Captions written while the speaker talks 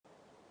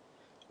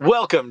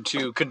Welcome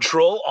to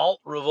Control Alt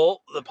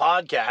Revolt, the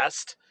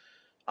podcast.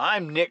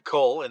 I'm Nick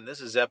Cole, and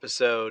this is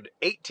episode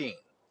 18.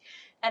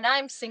 And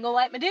I'm Single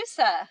White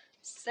Medusa.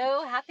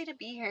 So happy to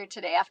be here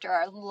today after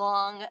our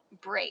long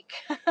break.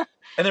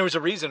 And there was a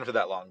reason for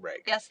that long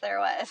break. Yes, there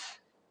was.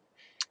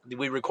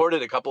 We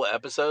recorded a couple of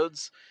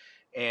episodes,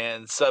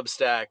 and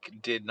Substack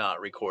did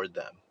not record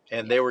them.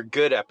 And they were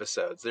good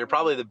episodes. They're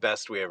probably the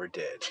best we ever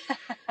did.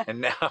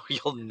 And now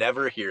you'll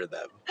never hear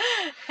them.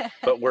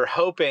 But we're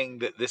hoping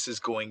that this is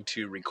going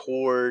to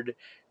record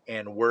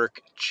and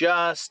work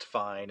just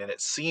fine. And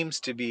it seems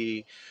to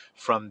be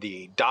from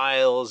the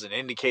dials and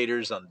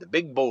indicators on the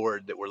big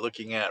board that we're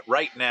looking at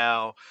right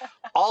now.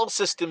 All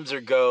systems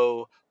are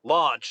go.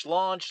 Launch,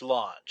 launch,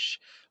 launch.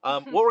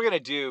 What we're going to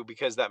do,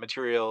 because that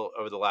material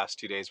over the last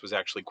 2 days was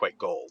actually quite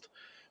gold,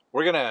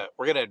 we're gonna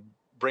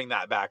bring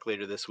that back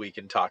later this week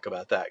and talk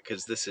about that,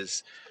 because this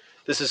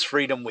is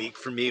Freedom Week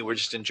for me. We're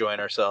just enjoying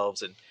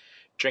ourselves and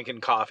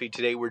drinking coffee.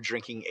 Today we're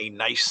drinking a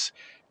nice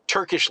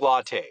Turkish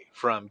latte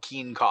from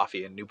Keen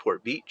Coffee in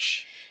Newport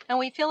Beach. And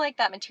we feel like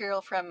that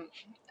material from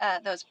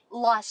those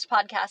lost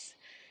podcasts,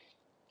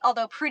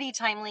 although pretty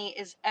timely,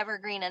 is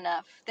evergreen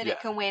enough that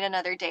it can wait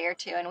another day or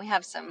two. And we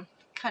have some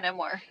kind of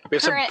more We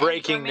have some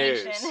breaking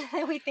news.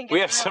 we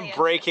have some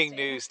breaking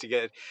news to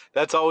get.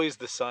 That's always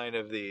the sign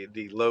of the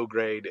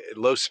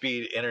low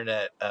speed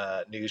internet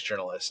news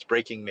journalist.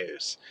 Breaking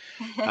news.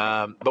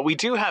 But we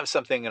do have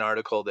an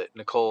article that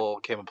Nicole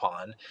came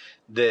upon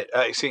that,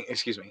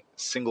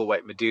 Single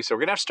White Medusa. We're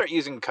going to have to start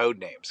using code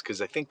names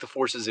because I think the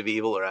forces of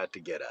evil are out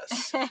to get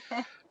us.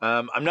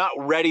 I'm not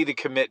ready to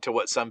commit to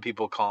what some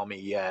people call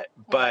me yet,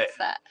 but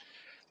what's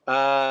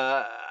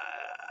that?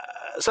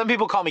 Some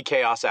people call me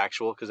Chaos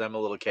Actual because I'm a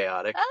little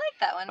chaotic. I like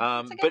that one.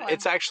 That's a good one.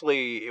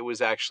 It was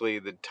actually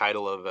the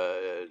title of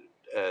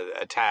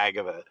a tag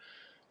of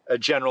a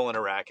general in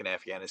Iraq and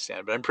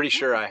Afghanistan. But I'm pretty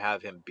sure I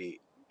have him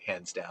beat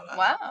hands down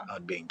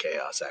on being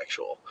Chaos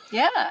Actual.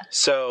 Yeah.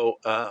 So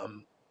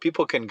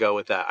people can go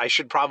with that. I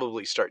should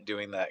probably start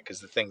doing that because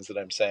the things that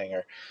I'm saying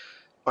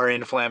are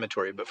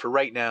inflammatory. But for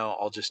right now,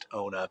 I'll just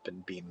own up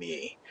and be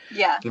me.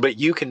 Yeah. But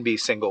you can be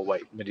Single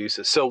White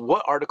Medusa. So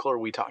what article are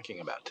we talking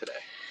about today?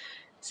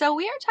 So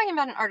we are talking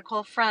about an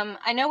article from,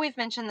 I know we've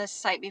mentioned this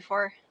site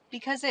before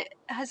because it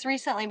has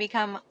recently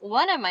become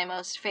one of my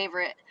most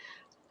favorite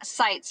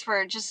sites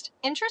for just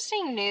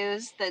interesting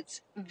news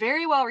that's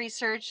very well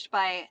researched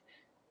by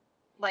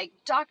like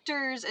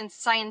doctors and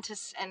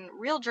scientists and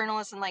real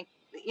journalists and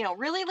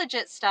really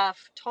legit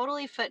stuff,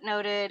 totally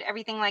footnoted,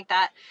 everything like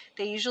that.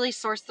 They usually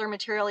source their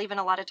material even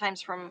a lot of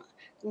times from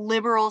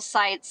liberal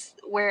sites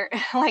where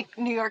like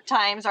New York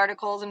Times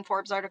articles and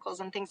Forbes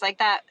articles and things like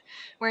that,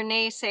 where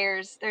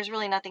naysayers, there's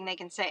really nothing they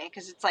can say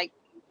because it's like,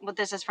 well,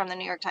 this is from the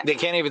New York Times. They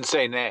can't even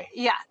say nay.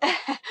 Yeah.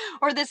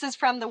 Or this is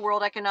from the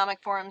World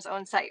Economic Forum's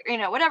own site,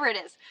 whatever it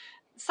is.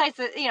 Sites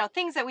that,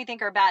 things that we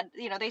think are bad,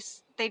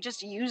 they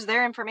just use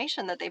their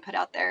information that they put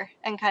out there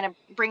and kind of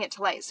bring it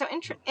to light. So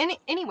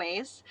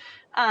anyways,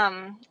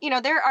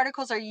 their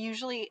articles are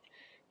usually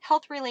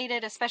health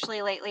related,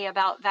 especially lately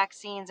about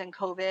vaccines and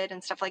COVID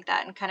and stuff like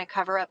that, and kind of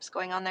cover-ups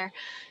going on there.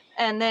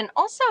 And then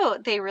also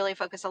they really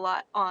focus a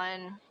lot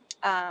on,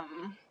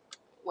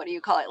 what do you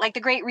call it? Like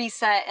the Great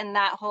Reset and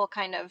that whole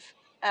kind of,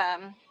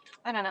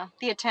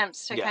 the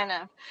attempts to kind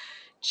of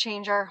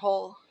change our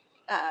whole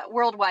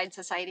worldwide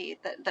society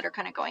that are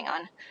kind of going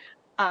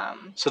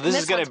on. So this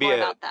is going to be a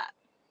that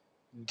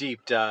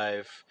deep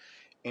dive,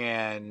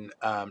 and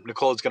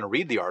Nicole is going to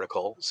read the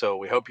article, so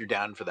we hope you're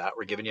down for that.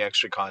 We're giving you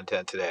extra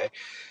content today.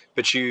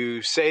 But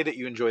you say that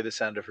you enjoy the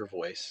sound of her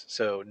voice,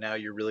 so now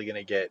you're really going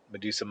to get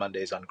Medusa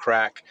Mondays on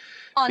crack.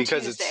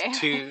 Because Tuesday. It's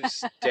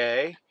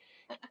Tuesday,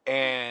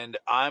 and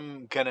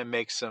I'm going to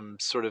make some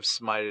sort of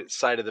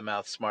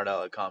side-of-the-mouth smart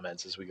aleck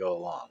comments as we go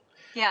along.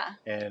 Yeah.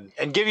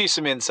 And give you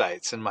some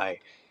insights and my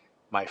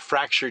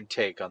fractured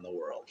take on the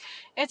world.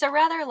 It's a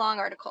rather long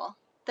article.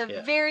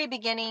 The very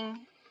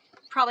beginning,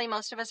 probably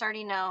most of us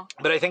already know.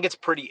 But I think it's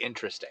pretty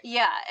interesting.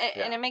 Yeah,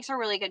 and it makes a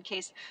really good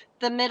case.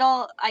 The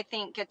middle, I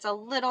think, gets a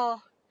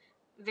little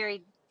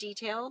very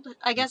detailed,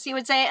 I guess you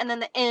would say. And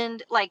then the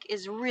end,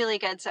 is really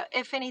good. So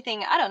if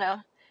anything, I don't know,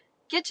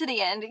 get to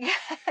the end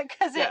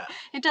because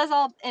it does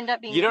all end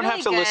up being. You don't really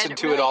have to good, listen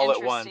to really it all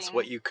at once.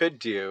 What you could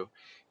do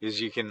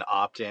is you can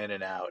opt in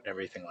and out and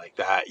everything like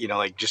that.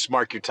 Just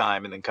mark your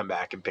time and then come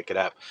back and pick it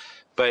up.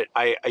 But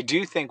I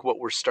do think what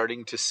we're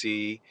starting to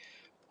see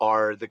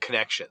are the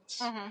connections.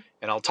 Mm-hmm.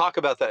 And I'll talk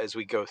about that as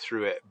we go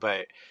through it.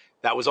 But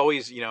that was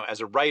always, as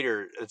a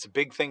writer, it's a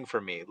big thing for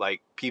me.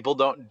 Like, people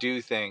don't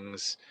do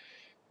things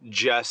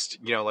just,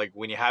 like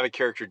when you have a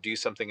character do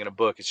something in a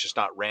book, it's just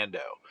not rando.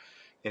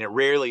 And it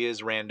rarely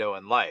is rando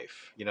in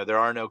life. There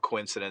are no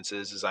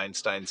coincidences. As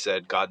Einstein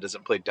said, God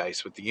doesn't play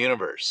dice with the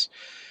universe.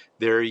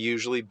 There are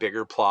usually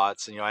bigger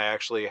plots. And, I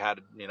actually had,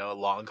 a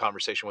long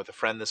conversation with a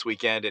friend this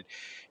weekend. And,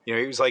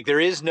 he was like, there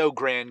is no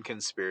grand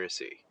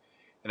conspiracy.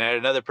 And I had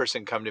another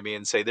person come to me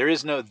and say, there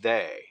is no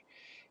they.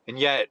 And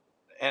yet,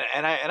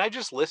 and I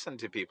just listen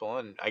to people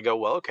and I go,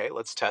 well, okay,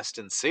 let's test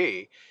and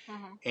see.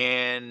 Mm-hmm.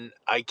 And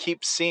I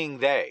keep seeing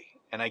they.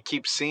 and I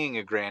keep seeing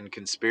a grand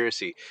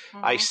conspiracy.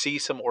 I Mm-hmm. see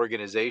some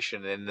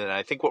organization, and then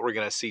I think what we're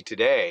going to see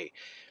today,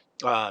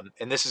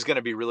 and this is going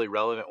to be really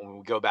relevant when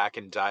we go back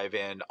and dive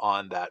in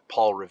on that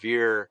Paul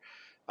Revere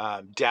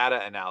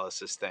data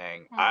analysis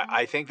thing. Mm-hmm.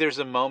 I think there's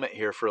a moment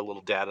here for a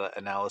little data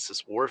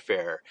analysis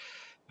warfare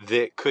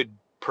that could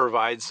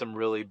provide some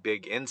really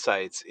big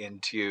insights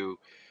into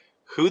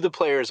who the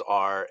players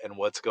are and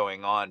what's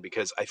going on,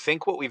 because I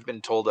think what we've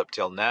been told up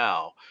till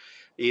now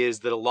is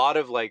that a lot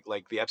of like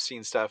the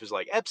Epstein stuff is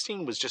like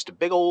Epstein was just a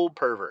big old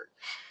pervert,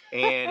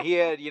 and he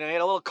had he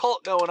had a little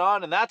cult going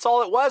on, and that's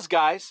all it was,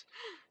 guys.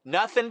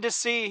 Nothing to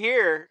see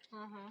here.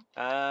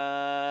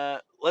 Mm-hmm.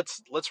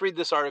 Let's read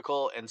this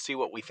article and see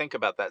what we think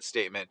about that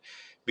statement,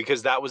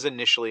 because that was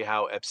initially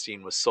how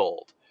Epstein was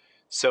sold.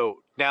 So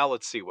now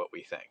let's see what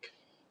we think.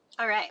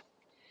 All right.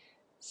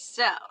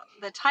 So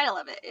the title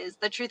of it is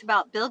 "The Truth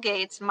About Bill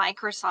Gates,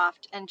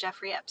 Microsoft, and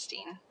Jeffrey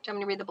Epstein." Do you want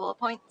me to read the bullet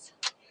points?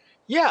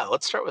 Yeah,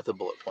 let's start with the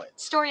bullet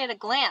points. Story at a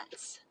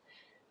glance.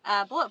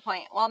 Bullet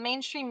point. While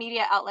mainstream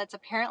media outlets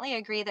apparently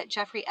agree that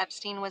Jeffrey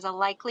Epstein was a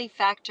likely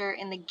factor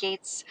in the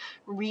Gates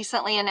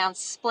recently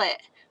announced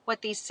split,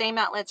 what these same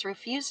outlets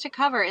refuse to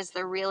cover is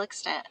the real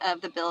extent of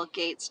the Bill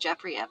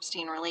Gates-Jeffrey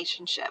Epstein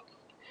relationship.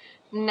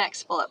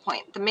 Next bullet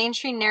point. The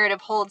mainstream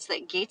narrative holds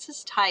that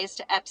Gates' ties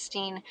to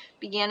Epstein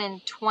began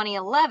in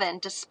 2011,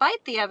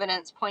 despite the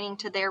evidence pointing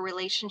to their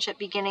relationship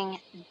beginning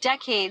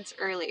decades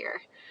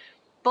earlier.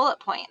 Bullet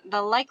point.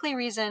 The likely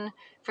reason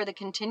for the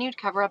continued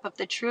cover-up of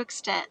the true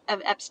extent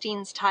of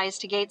Epstein's ties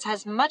to Gates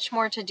has much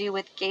more to do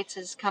with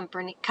Gates'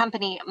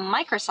 company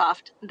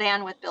Microsoft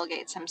than with Bill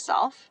Gates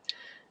himself.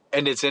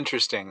 And it's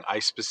interesting. I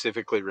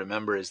specifically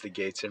remember as the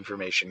Gates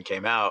information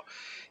came out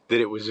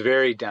that it was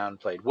very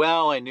downplayed.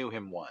 Well, I knew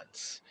him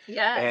once.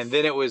 Yes. And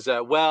then it was,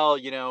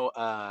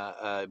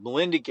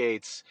 Melinda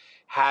Gates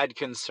had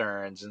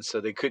concerns, and so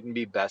they couldn't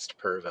be best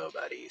pervo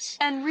buddies.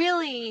 And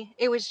really,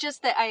 it was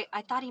just that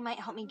I thought he might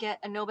help me get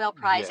a Nobel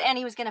Prize, Yeah. and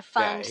he was going to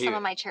fund some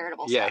of my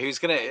charitable stuff. Yeah, he was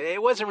going to,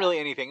 it wasn't really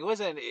anything. It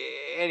wasn't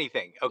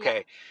anything. Okay.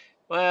 Yeah.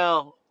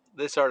 Well,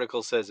 this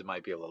article says it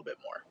might be a little bit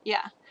more.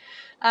 Yeah.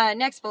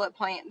 Next bullet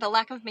point. The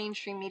lack of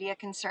mainstream media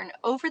concern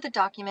over the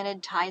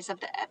documented ties of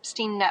the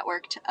Epstein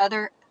network to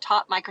other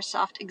top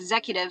Microsoft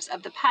executives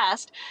of the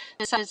past,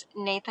 such as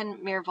Nathan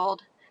Myhrvold,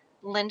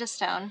 Linda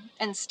Stone,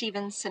 and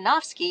Steven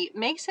Sinofsky,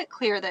 makes it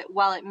clear that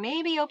while it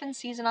may be open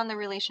season on the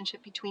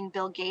relationship between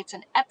Bill Gates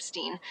and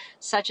Epstein,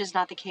 such is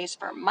not the case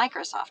for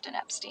Microsoft and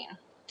Epstein.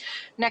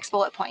 Next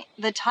bullet point.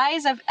 The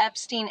ties of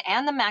Epstein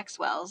and the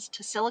Maxwells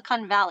to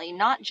Silicon Valley,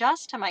 not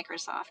just to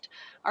Microsoft,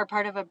 are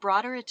part of a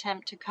broader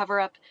attempt to cover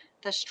up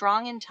the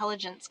strong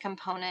intelligence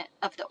component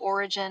of the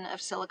origin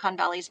of Silicon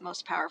Valley's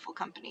most powerful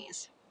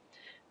companies.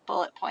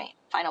 Bullet point.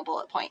 Final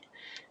bullet point.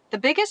 The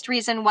biggest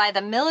reason why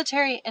the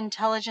military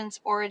intelligence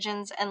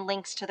origins and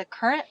links to the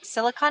current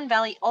Silicon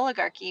Valley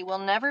oligarchy will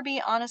never be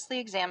honestly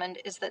examined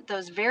is that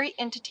those very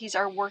entities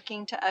are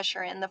working to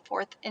usher in the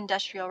fourth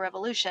industrial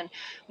revolution,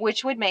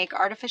 which would make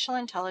artificial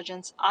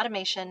intelligence,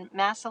 automation,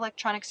 mass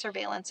electronic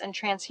surveillance, and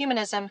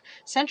transhumanism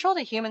central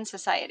to human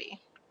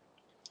society.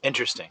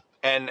 Interesting.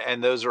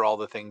 And those are all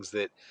the things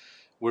that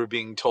we're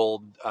being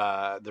told,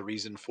 the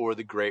reason for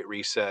the Great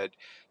Reset,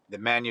 the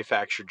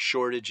manufactured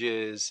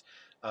shortages,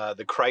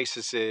 the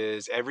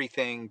crises,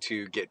 everything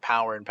to get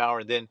power and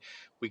power. Then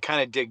we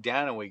kind of dig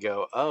down and we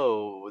go,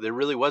 oh, there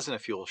really wasn't a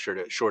fuel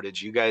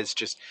shortage. You guys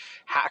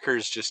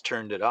hackers just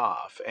turned it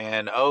off.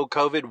 And oh,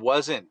 COVID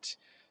wasn't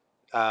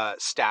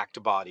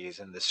stacked bodies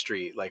in the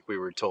street like we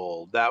were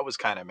told. That was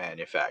kind of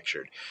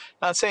manufactured.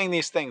 Not saying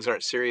these things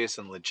aren't serious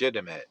and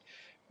legitimate,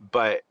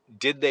 but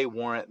did they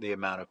warrant the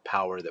amount of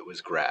power that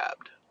was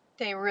grabbed?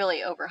 They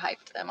really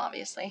overhyped them,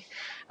 obviously.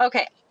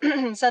 Okay,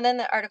 so then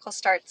the article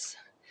starts.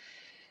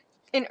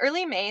 In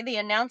early May, the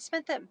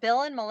announcement that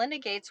Bill and Melinda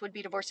Gates would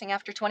be divorcing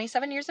after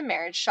 27 years of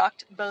marriage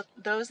shocked both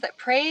those that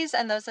praise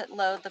and those that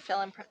loathe the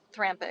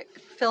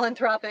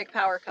philanthropic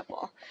power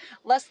couple.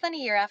 Less than a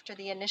year after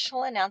the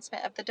initial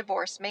announcement of the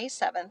divorce, May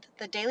 7th,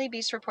 the Daily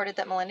Beast reported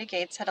that Melinda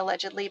Gates had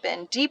allegedly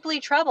been deeply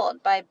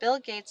troubled by Bill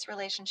Gates'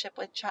 relationship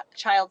with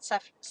child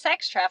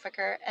sex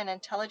trafficker and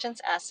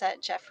intelligence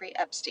asset Jeffrey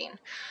Epstein.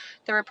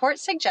 The report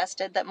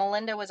suggested that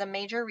Melinda was a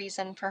major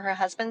reason for her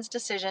husband's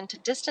decision to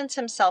distance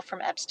himself from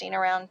Epstein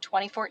around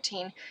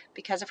 2014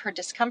 because of her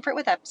discomfort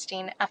with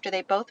Epstein after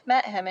they both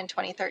met him in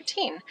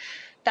 2013.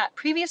 That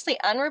previously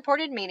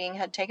unreported meeting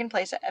had taken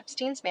place at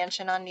Epstein's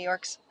mansion on New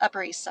York's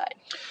Upper East Side.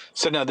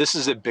 So now this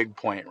is a big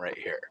point right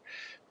here.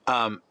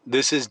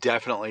 This is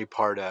definitely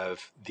part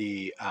of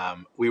the,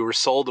 we were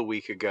sold a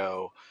week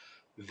ago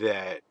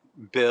that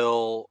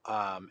Bill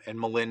and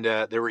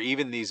Melinda, there were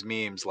even these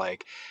memes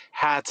like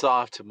hats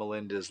off to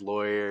Melinda's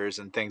lawyers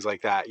and things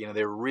like that.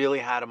 They really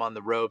had them on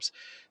the ropes.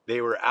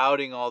 They were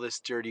outing all this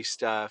dirty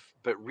stuff.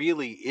 But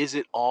really, is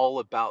it all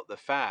about the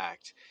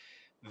fact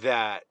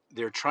that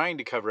they're trying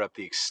to cover up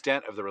the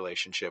extent of the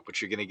relationship,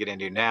 which you're going to get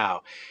into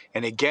now?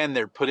 And again,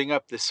 they're putting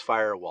up this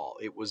firewall.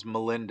 It was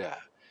Melinda.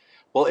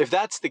 Well, if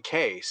that's the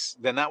case,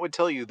 then that would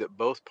tell you that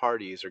both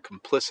parties are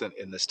complicit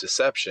in this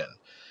deception.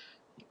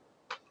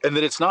 and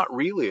that it's not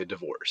really a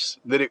divorce,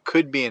 that it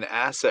could be an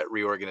asset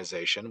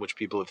reorganization, which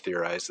people have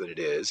theorized that it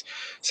is.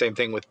 Same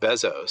thing with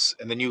Bezos.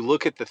 And then you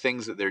look at the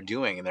things that they're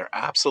doing, and they're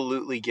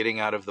absolutely getting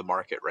out of the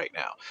market right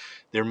now.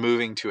 They're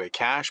moving to a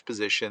cash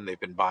position. They've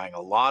been buying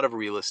a lot of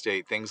real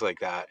estate, things like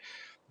that.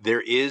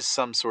 There is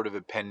some sort of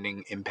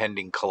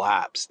impending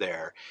collapse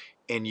there.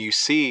 And you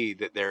see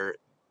that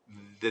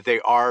they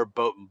are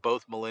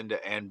both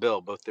Melinda and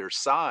Bill, both their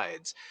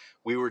sides.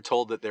 We were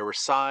told that there were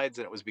sides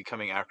and it was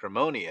becoming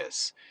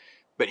acrimonious.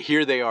 But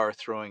here they are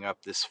throwing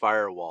up this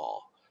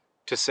firewall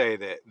to say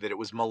that it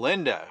was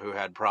Melinda who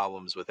had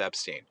problems with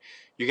Epstein.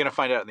 You're going to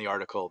find out in the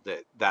article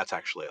that that's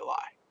actually a lie.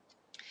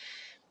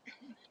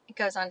 It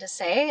goes on to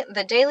say,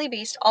 the Daily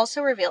Beast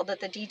also revealed that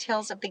the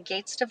details of the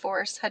Gates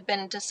divorce had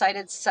been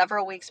decided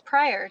several weeks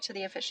prior to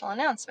the official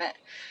announcement.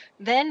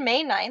 Then,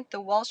 May 9th,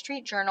 the Wall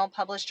Street Journal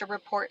published a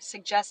report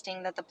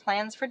suggesting that the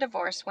plans for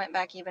divorce went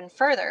back even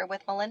further,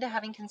 with Melinda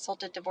having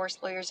consulted divorce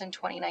lawyers in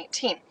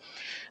 2019.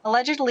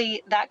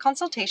 Allegedly, that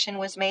consultation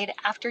was made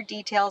after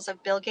details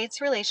of Bill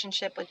Gates'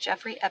 relationship with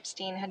Jeffrey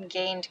Epstein had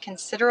gained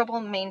considerable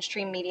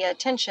mainstream media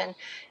attention,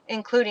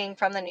 including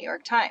from the New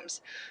York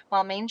Times.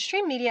 While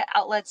mainstream media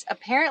outlets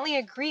apparently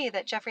agree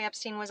that Jeffrey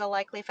Epstein was a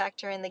likely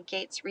factor in the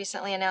Gates'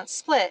 recently announced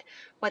split,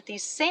 what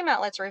these same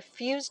outlets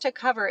refuse to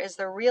cover is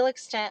the real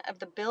extent of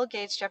the Bill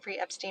Gates-Jeffrey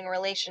Epstein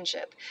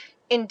relationship.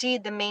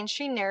 Indeed, the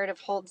mainstream narrative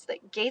holds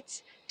that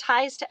Gates'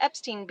 ties to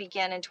Epstein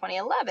began in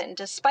 2011,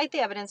 despite the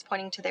evidence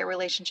pointing to their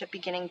relationship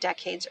beginning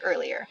decades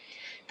earlier.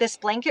 This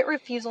blanket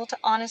refusal to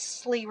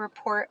honestly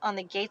report on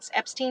the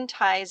Gates-Epstein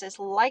ties is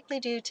likely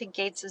due to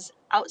Gates'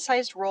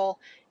 outsized role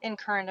in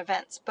current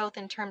events, both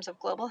in terms of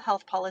global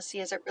health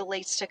policy as it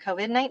relates to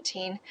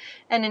COVID-19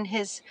 and in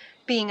his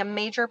being a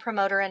major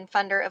promoter and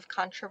funder of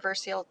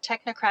controversial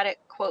technocratic,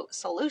 quote,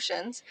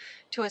 solutions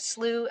to a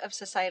slew of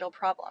societal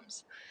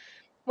problems.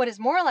 What is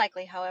more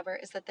likely, however,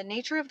 is that the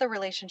nature of the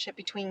relationship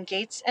between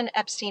Gates and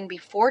Epstein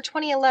before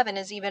 2011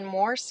 is even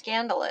more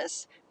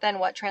scandalous than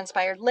what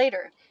transpired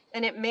later,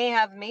 and it may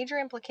have major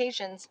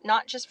implications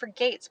not just for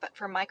Gates, but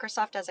for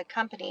Microsoft as a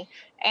company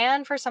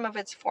and for some of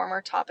its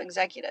former top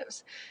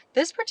executives.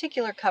 This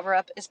particular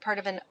cover-up is part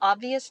of an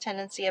obvious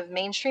tendency of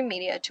mainstream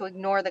media to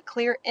ignore the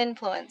clear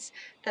influence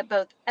that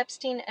both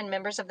Epstein and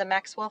members of the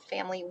Maxwell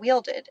family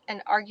wielded,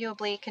 and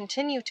arguably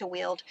continue to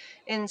wield,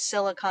 in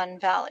Silicon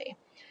Valley.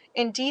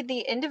 Indeed,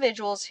 the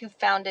individuals who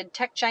founded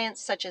tech giants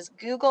such as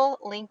Google,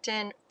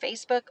 LinkedIn,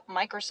 Facebook,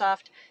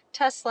 Microsoft,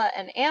 Tesla,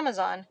 and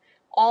Amazon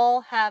all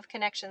have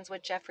connections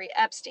with Jeffrey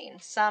Epstein,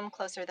 some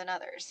closer than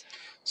others.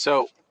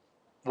 So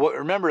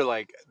remember,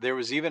 like, there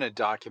was even a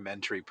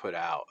documentary put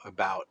out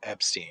about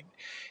Epstein,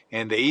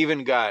 and they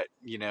even got,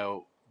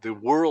 the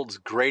world's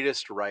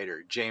greatest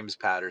writer, James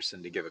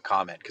Patterson, to give a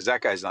comment, because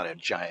that guy's not a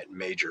giant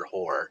major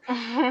whore,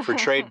 for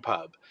Trade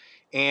Pub.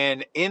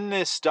 And in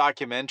this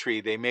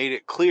documentary, they made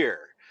it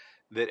clear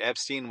that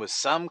Epstein was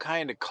some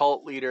kind of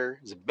cult leader.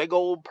 He's a big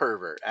old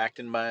pervert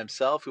acting by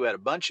himself who had a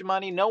bunch of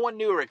money. No one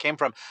knew where it came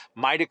from.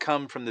 Might have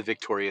come from the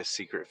Victoria's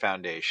Secret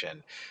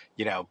Foundation,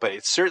 but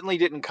it certainly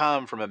didn't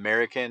come from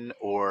American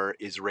or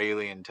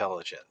Israeli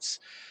intelligence.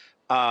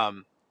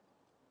 And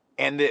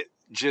that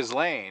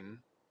Ghislaine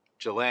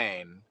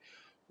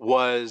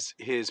was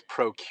his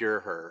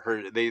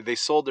procurer. They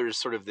sold her as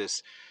sort of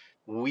this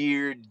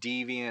weird,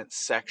 deviant,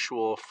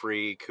 sexual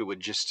freak who would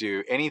just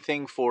do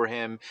anything for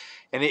him.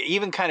 And it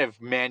even kind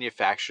of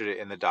manufactured it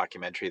in the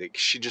documentary that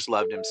she just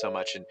loved him so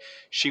much and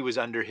she was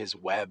under his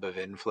web of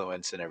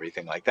influence and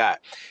everything like that.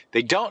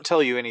 They don't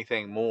tell you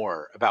anything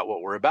more about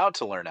what we're about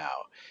to learn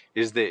out,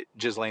 is that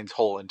Ghislaine's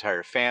whole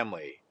entire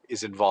family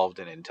is involved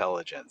in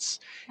intelligence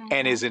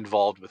and is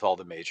involved with all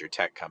the major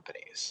tech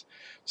companies.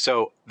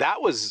 So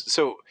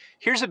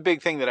here's a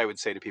big thing that I would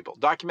say to people.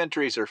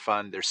 Documentaries are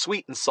fun. They're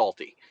sweet and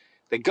salty.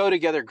 They go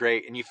together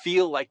great, and you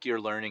feel like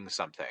you're learning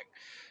something.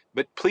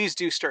 But please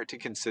do start to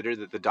consider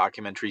that the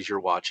documentaries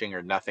you're watching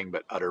are nothing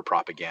but utter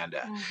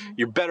propaganda. Mm-hmm.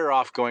 You're better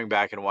off going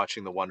back and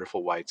watching The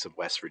Wonderful Whites of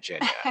West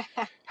Virginia.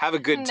 Have a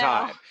good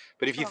time.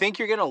 But if you think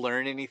you're going to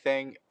learn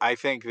anything, I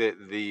think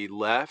that the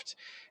left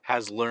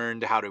has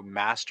learned how to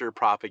master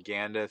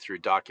propaganda through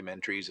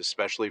documentaries,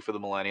 especially for the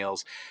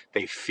millennials.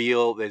 They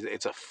feel that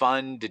it's a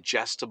fun,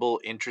 digestible,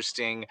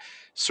 interesting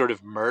sort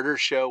of murder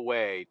show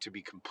way to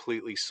be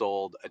completely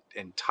sold an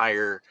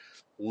entire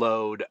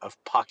load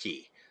of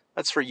pucky.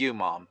 That's for you,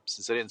 Mom,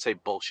 since I didn't say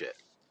bullshit.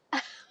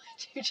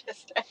 You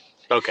just said.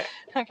 Okay.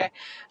 Okay.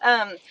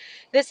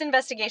 This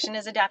investigation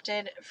is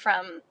adapted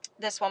from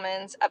this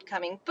woman's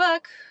upcoming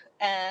book,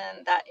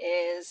 and that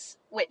is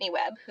Whitney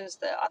Webb, who's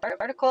the author of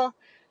the article.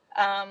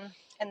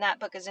 And that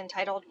book is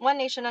entitled One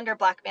Nation Under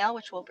Blackmail,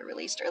 which will be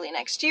released early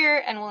next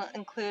year and will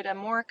include a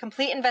more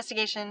complete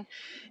investigation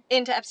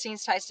into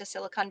Epstein's ties to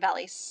Silicon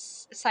Valley,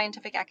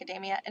 scientific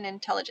academia, and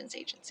intelligence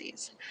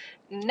agencies.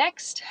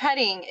 Next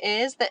heading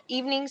is the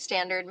Evening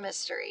Standard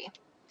mystery.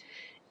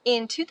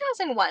 In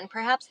 2001,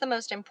 perhaps the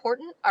most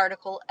important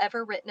article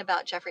ever written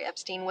about Jeffrey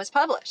Epstein was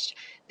published.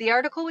 The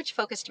article, which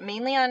focused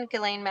mainly on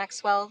Ghislaine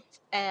Maxwell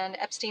and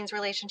Epstein's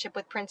relationship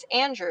with Prince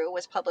Andrew,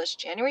 was published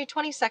January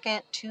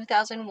 22nd,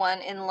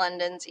 2001 in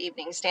London's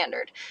Evening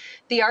Standard.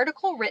 The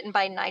article, written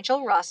by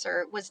Nigel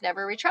Rosser, was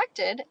never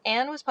retracted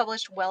and was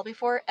published well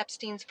before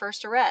Epstein's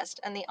first arrest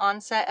and the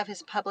onset of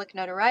his public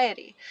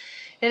notoriety.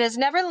 It has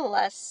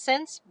nevertheless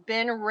since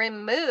been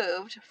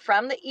removed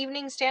from the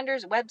Evening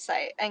Standard's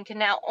website and can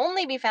now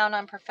only be found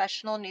on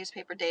professional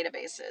newspaper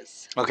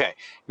databases. Okay.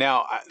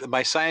 Now,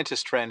 my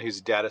scientist friend, who's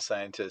a data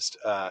scientist,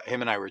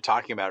 him and I were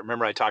talking about it.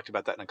 Remember, I talked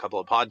about that in a couple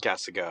of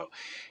podcasts ago.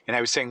 And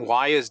I was saying,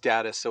 why is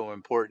data so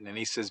important? And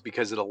he says,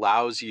 because it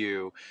allows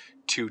you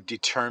to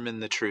determine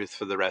the truth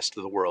for the rest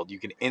of the world. You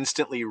can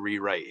instantly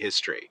rewrite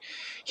history.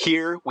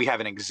 Here, we have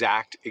an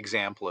exact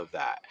example of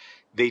that.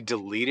 They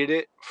deleted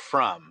it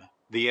from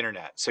the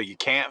internet, so you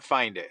can't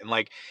find it. And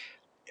like,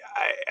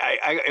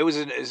 it was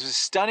a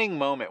stunning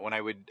moment when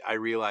I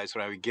realized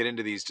when I would get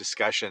into these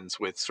discussions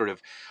with sort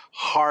of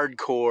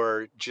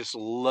hardcore, just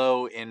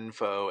low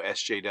info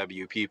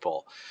SJW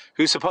people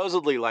who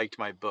supposedly liked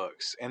my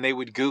books, and they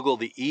would Google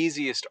the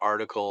easiest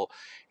article,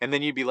 and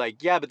then you'd be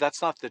like, yeah, but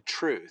that's not the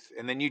truth.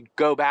 And then you'd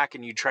go back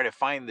and you'd try to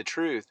find the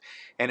truth,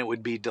 and it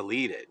would be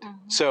deleted.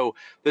 Mm-hmm. So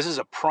this is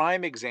a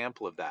prime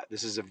example of that.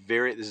 This is a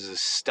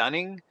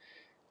stunning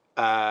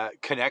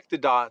connect the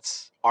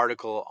dots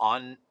article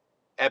on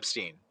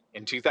Epstein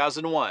in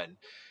 2001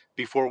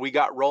 before we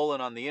got rolling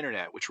on the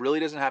internet, which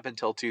really doesn't happen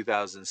until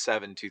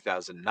 2007,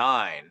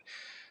 2009.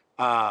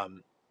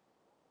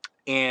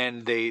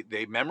 And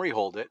they memory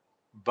hold it,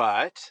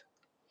 but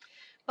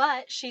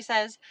she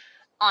says,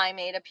 I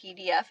made a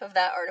PDF of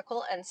that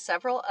article and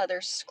several other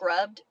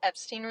scrubbed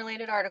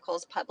Epstein-related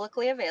articles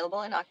publicly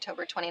available in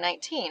October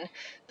 2019.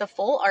 The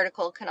full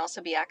article can also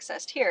be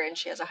accessed here, and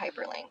she has a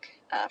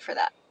hyperlink for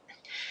that.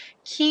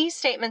 Key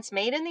statements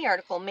made in the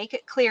article make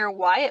it clear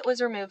why it was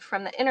removed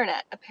from the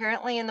internet,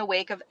 apparently in the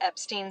wake of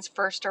Epstein's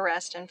first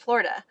arrest in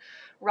Florida.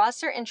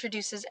 Rosser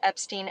introduces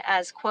Epstein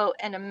as, quote,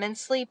 an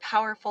immensely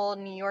powerful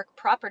New York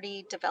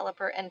property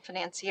developer and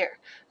financier,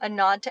 a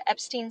nod to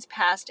Epstein's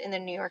past in the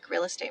New York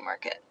real estate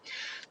market.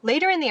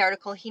 Later in the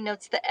article, he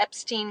notes that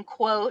Epstein,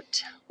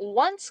 quote,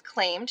 once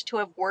claimed to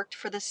have worked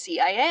for the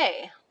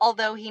CIA,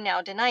 although he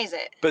now denies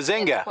it.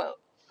 bazinga. End quote.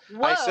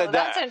 Whoa,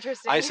 that's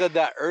interesting. I said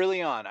that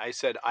early on. I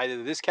said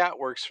either this cat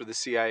works for the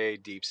CIA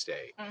deep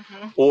state,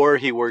 or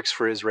he works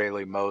for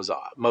Israeli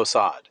Mossad.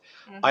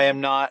 Mm-hmm. I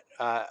am not.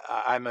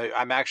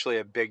 I'm actually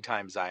a big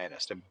time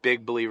Zionist, a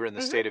big believer in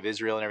the state of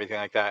Israel and everything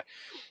like that.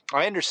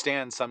 I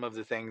understand some of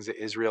the things that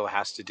Israel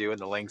has to do and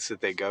the lengths that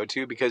they go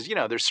to because, you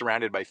know, they're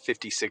surrounded by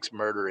 56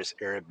 murderous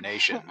Arab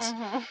nations,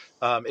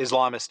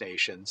 Islamist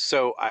nations.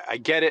 So I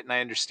get it and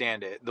I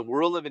understand it. The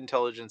world of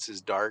intelligence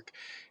is dark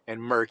and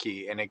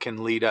murky, and it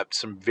can lead up to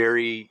some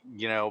very,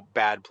 you know,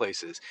 bad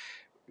places.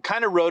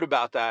 Kind of wrote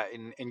about that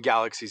in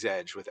Galaxy's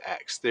Edge with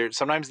X.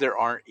 Sometimes there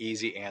aren't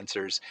easy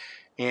answers,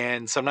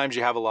 and sometimes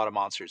you have a lot of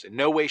monsters. In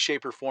no way,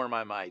 shape, or form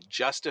am I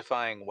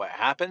justifying what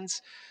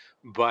happens.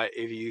 But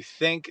if you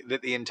think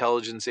that the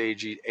intelligence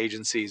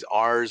agencies,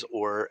 ours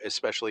or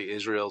especially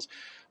Israel's,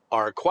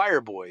 are choir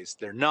boys,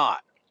 they're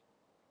not.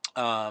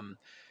 No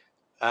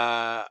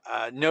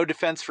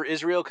defense for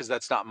Israel because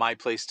that's not my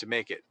place to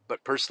make it.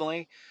 But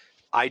personally,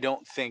 I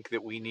don't think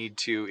that we need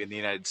to, in the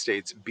United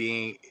States,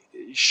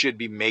 should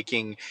be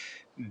making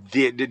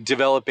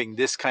developing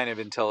this kind of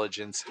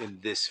intelligence in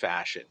this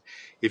fashion.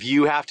 If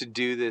you have to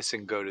do this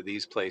and go to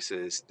these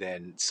places,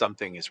 then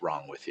something is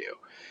wrong with you.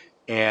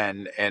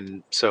 And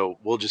so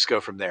we'll just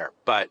go from there.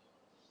 But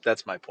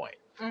that's my point.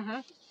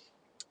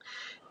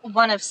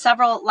 One of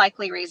several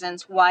likely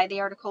reasons why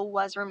the article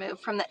was removed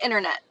from the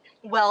internet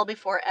well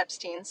before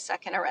Epstein's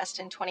second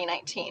arrest in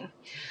 2019.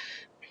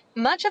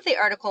 Much of the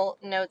article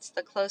notes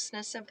the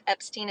closeness of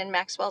Epstein and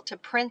Maxwell to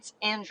Prince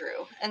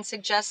Andrew and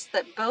suggests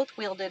that both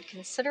wielded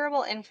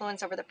considerable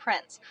influence over the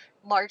prince,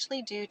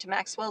 largely due to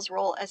Maxwell's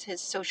role as his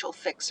social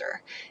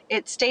fixer.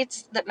 It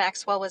states that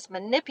Maxwell was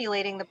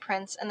manipulating the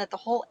prince and that the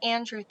whole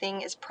Andrew thing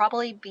is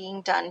probably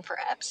being done for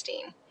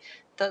Epstein.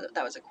 That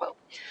was a quote.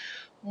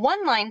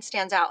 One line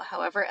stands out,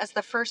 however, as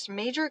the first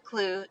major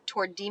clue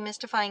toward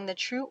demystifying the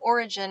true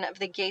origin of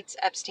the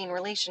Gates-Epstein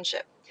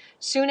relationship.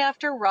 Soon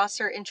after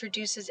Rosser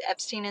introduces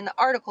Epstein in the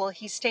article,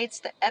 he states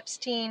that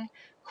Epstein,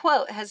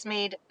 quote, has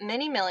made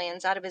many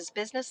millions out of his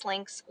business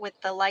links with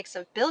the likes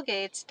of Bill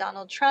Gates,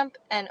 Donald Trump,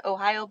 and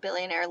Ohio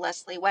billionaire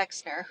Leslie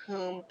Wexner,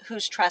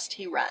 whose trust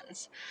he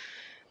runs.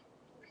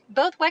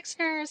 Both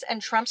Wexner's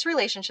and Trump's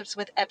relationships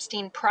with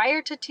Epstein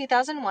prior to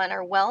 2001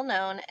 are well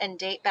known and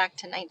date back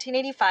to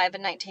 1985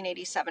 and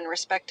 1987,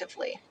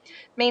 respectively.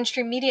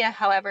 Mainstream media,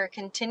 however,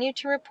 continue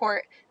to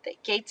report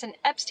that Gates and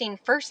Epstein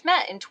first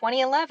met in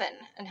 2011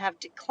 and have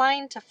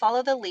declined to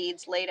follow the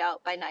leads laid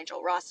out by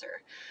Nigel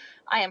Rosser.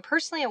 I am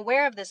personally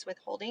aware of this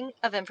withholding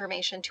of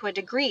information to a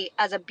degree,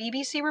 as a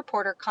BBC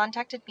reporter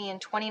contacted me in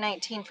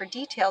 2019 for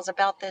details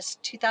about this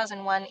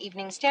 2001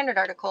 Evening Standard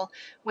article,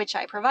 which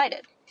I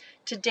provided.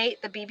 To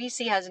date, the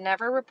BBC has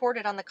never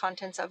reported on the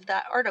contents of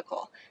that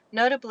article.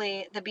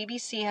 Notably, the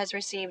BBC has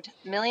received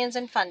millions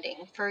in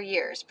funding for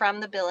years from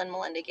the Bill and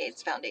Melinda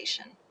Gates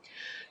Foundation.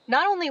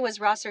 Not only was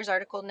Rosser's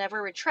article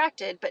never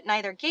retracted, but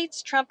neither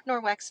Gates, Trump,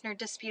 nor Wexner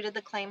disputed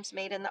the claims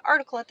made in the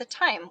article at the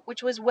time,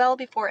 which was well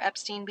before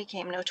Epstein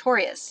became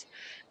notorious.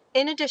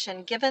 In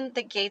addition, given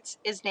that Gates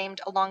is named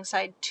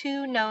alongside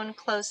two known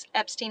close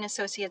Epstein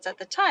associates at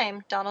the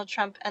time, Donald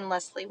Trump and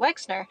Leslie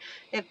Wexner,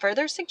 it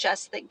further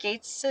suggests that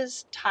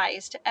Gates's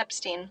ties to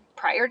Epstein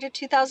prior to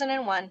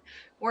 2001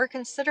 were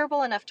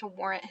considerable enough to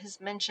warrant his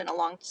mention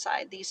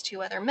alongside these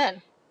two other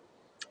men.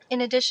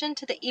 In addition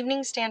to the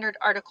Evening Standard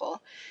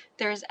article,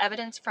 there is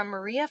evidence from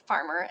Maria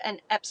Farmer, an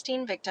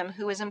Epstein victim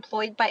who was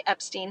employed by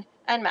Epstein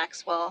and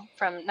Maxwell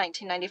from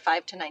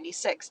 1995 to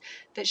 96,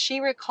 that she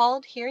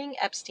recalled hearing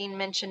Epstein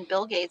mention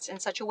Bill Gates in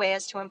such a way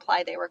as to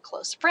imply they were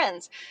close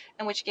friends,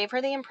 and which gave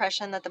her the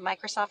impression that the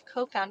Microsoft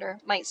co-founder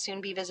might soon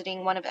be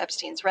visiting one of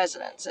Epstein's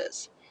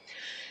residences.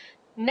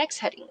 Next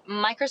heading,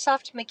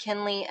 Microsoft,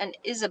 McKinley, and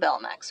Isabel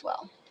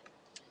Maxwell.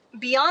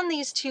 Beyond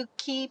these two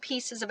key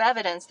pieces of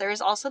evidence, there is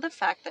also the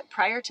fact that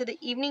prior to the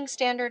Evening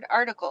Standard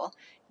article,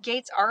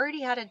 Gates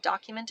already had a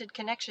documented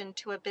connection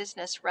to a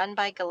business run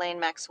by Ghislaine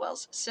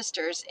Maxwell's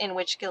sisters, in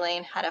which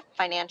Ghislaine had a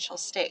financial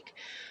stake,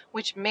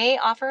 which may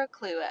offer a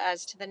clue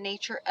as to the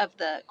nature of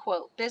the,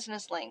 quote,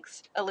 business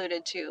links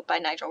alluded to by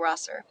Nigel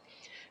Rosser.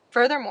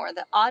 Furthermore,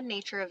 the odd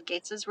nature of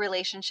Gates's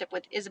relationship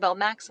with Isabel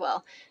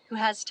Maxwell, who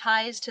has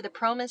ties to the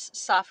Promise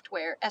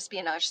software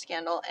espionage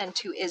scandal and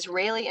to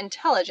Israeli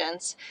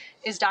intelligence,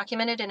 is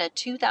documented in a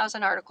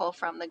 2000 article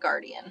from The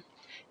Guardian.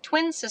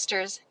 Twin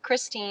sisters,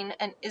 Christine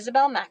and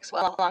Isabel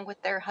Maxwell, along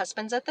with their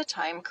husbands at the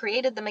time,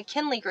 created the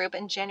McKinley Group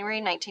in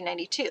January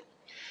 1992.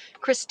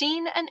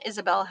 Christine and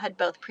Isabel had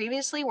both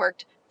previously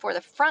worked for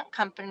the front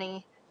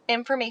company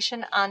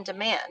Information on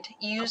Demand,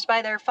 used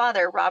by their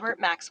father, Robert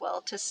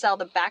Maxwell, to sell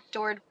the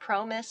backdoored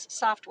Promise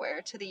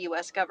software to the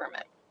U.S.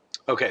 government.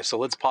 Okay, so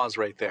let's pause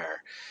right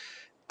there.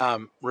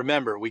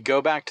 Remember, we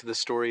go back to the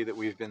story that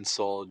we've been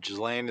sold.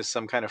 Ghislaine is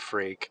some kind of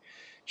freak.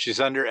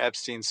 She's under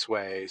Epstein's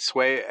sway.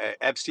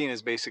 Epstein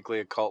is basically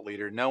a cult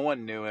leader. No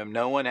one knew him.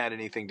 No one had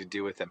anything to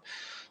do with him.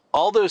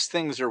 All those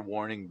things are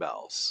warning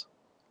bells,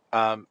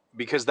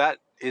 because that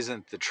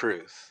isn't the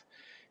truth.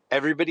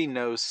 Everybody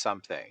knows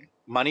something.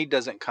 Money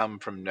doesn't come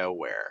from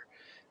nowhere.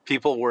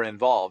 People were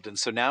involved. And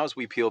so now as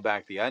we peel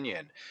back the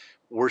onion,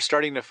 we're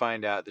starting to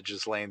find out that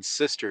Ghislaine's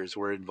sisters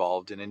were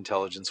involved in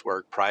intelligence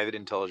work, private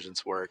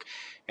intelligence work,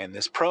 and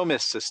this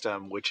Promise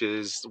system, which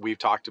is, we've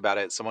talked about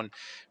it. Someone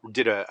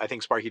I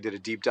think Sparky did a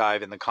deep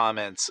dive in the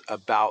comments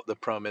about the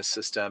Promise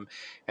system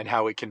and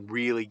how it can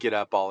really get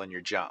up all in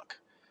your junk.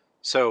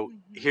 So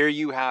here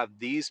you have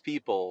these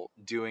people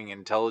doing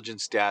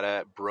intelligence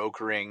data,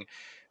 brokering,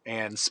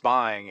 and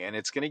spying, and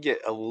it's going to get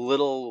a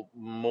lot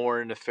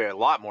more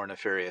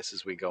nefarious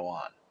as we go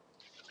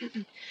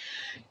on.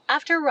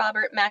 After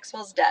Robert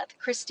Maxwell's death,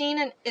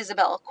 Christine and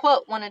Isabel,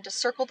 quote, wanted to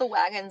circle the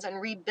wagons and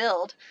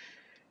rebuild,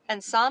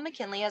 and saw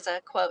McKinley as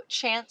a, quote,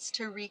 chance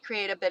to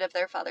recreate a bit of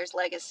their father's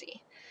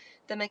legacy.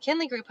 The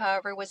McKinley Group,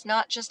 however, was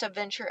not just a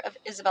venture of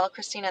Isabel,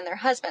 Christine, and their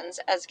husbands,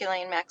 as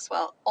Ghislaine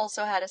Maxwell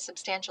also had a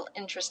substantial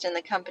interest in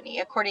the company,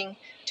 according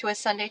to a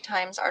Sunday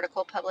Times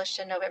article published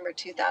in November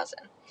 2000.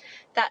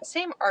 That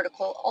same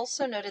article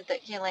also noted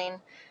that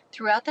Ghislaine,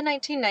 throughout the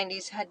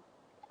 1990s, had,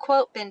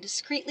 quote, been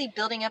discreetly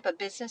building up a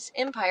business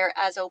empire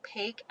as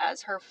opaque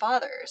as her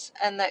father's,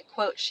 and that,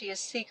 quote, she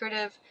is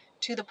secretive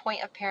to the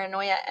point of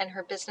paranoia and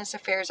her business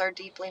affairs are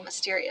deeply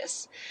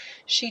mysterious.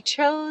 She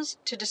chose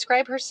to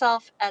describe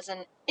herself as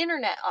an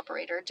internet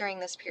operator during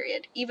this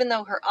period, even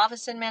though her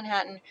office in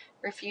Manhattan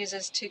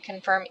refuses to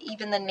confirm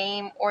even the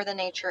name or the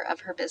nature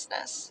of her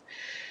business.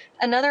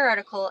 Another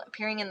article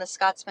appearing in The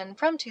Scotsman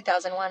from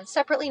 2001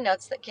 separately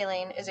notes that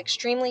Ghislaine is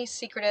extremely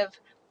secretive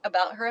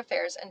about her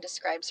affairs and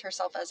describes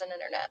herself as an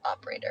internet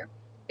operator.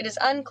 It is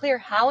unclear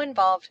how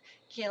involved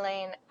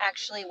Ghislaine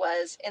actually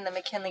was in the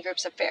McKinley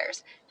Group's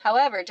affairs.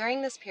 However,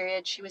 during this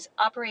period, she was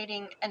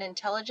operating an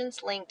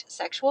intelligence-linked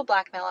sexual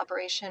blackmail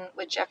operation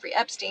with Jeffrey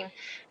Epstein,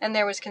 and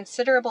there was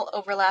considerable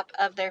overlap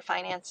of their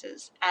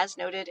finances, as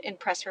noted in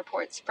press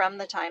reports from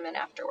the time and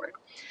afterward.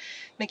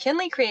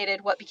 McKinley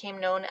created what became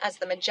known as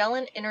the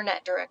Magellan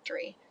Internet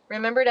Directory,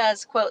 remembered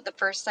as, quote, the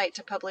first site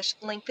to publish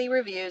lengthy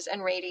reviews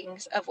and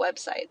ratings of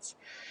websites.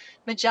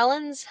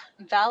 Magellan's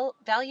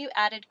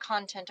value-added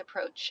content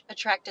approach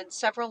attracted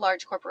several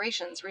large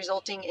corporations,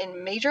 resulting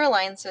in major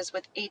alliances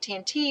with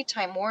AT&T,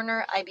 Time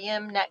Warner,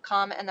 IBM,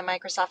 Netcom, and the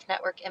Microsoft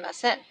network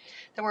MSN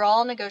that were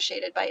all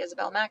negotiated by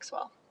Isabel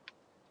Maxwell.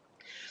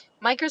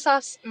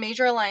 Microsoft's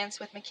major alliance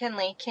with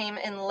McKinley came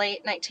in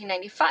late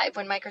 1995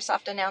 when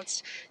Microsoft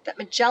announced that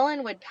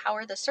Magellan would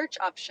power the search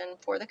option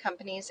for the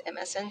company's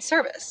MSN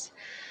service.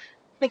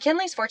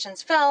 McKinley's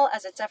fortunes fell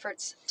as its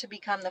efforts to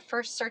become the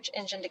first search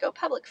engine to go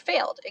public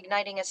failed,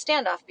 igniting a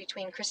standoff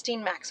between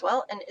Christine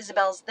Maxwell and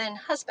Isabel's then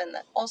husband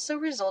that also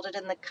resulted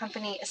in the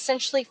company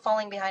essentially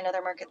falling behind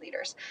other market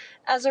leaders.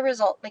 As a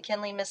result,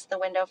 McKinley missed the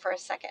window for a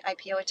second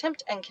IPO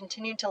attempt and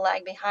continued to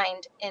lag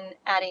behind in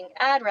adding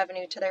ad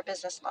revenue to their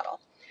business model.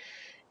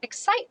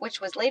 Excite,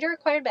 which was later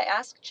acquired by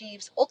Ask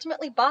Jeeves,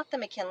 ultimately bought the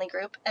McKinley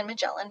Group and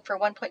Magellan for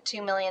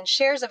 1.2 million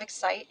shares of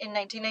Excite in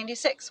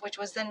 1996, which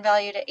was then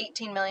valued at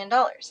 $18 million.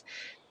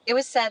 It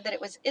was said that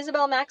it was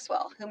Isabel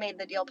Maxwell who made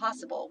the deal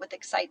possible, with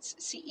Excite's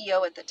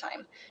CEO at the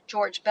time,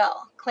 George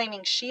Bell,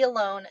 claiming she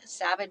alone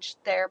salvaged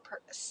their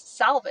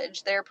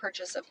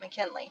purchase of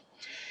McKinley.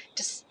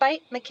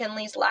 Despite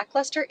McKinley's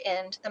lackluster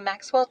end, the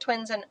Maxwell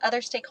twins and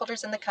other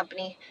stakeholders in the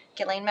company,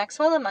 Ghislaine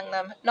Maxwell among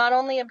them, not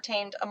only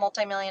obtained a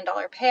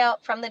multi-million-dollar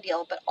payout from the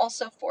deal, but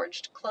also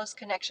forged close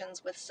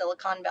connections with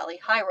Silicon Valley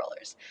high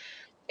rollers.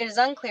 It is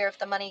unclear if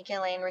the money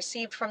Ghislaine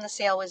received from the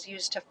sale was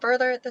used to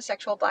further the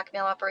sexual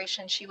blackmail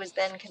operation she was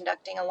then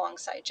conducting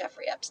alongside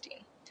Jeffrey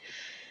Epstein.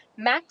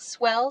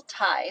 Maxwell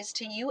ties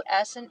to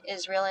U.S. and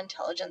Israel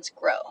intelligence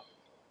grow.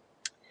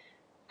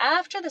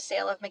 After the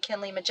sale of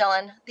McKinley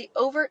Magellan, the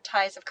overt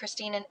ties of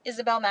Christine and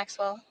Isabel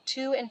Maxwell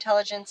to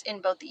intelligence in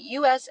both the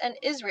U.S. and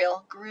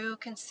Israel grew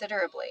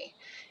considerably.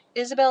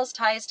 Isabel's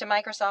ties to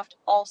Microsoft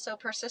also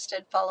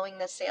persisted following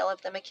the sale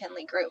of the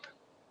McKinley Group.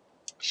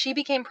 She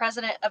became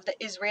president of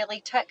the Israeli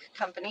tech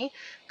company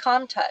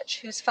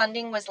ComTouch, whose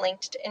funding was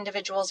linked to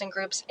individuals and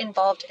groups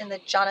involved in the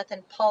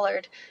Jonathan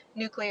Pollard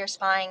nuclear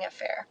spying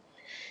affair.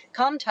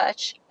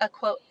 ComTouch, a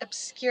quote,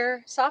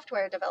 obscure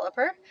software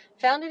developer,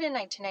 founded in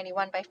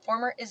 1991 by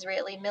former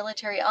Israeli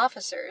military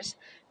officers,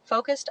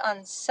 focused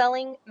on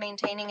selling,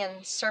 maintaining,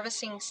 and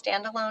servicing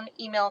standalone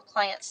email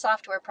client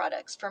software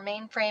products for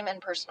mainframe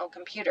and personal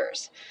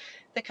computers.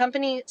 The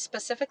company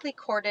specifically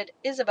courted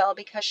Isabel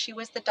because she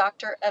was the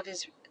daughter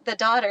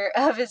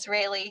of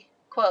Israeli,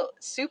 quote,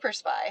 super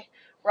spy,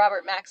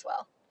 Robert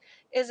Maxwell.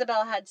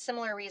 Isabel had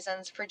similar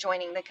reasons for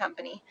joining the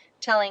company,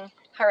 telling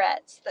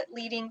Haaretz that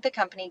leading the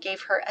company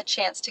gave her a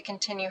chance to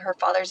continue her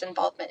father's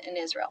involvement in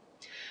Israel.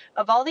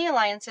 Of all the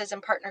alliances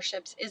and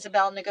partnerships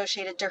Isabel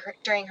negotiated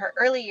during her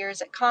early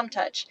years at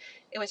ComTouch,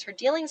 it was her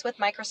dealings with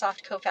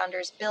Microsoft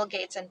co-founders Bill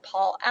Gates and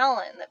Paul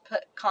Allen that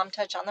put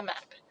ComTouch on the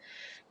map.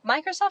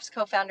 Microsoft's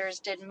co-founders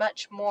did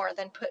much more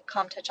than put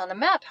ComTouch on the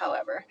map,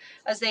 however,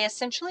 as they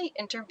essentially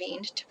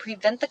intervened to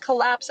prevent the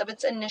collapse of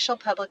its initial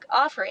public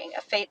offering,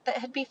 a fate that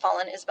had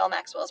befallen Isabel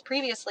Maxwell's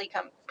previous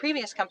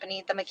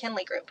company, the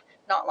McKinley Group,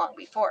 not long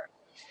before.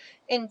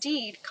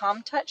 Indeed,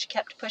 ComTouch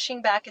kept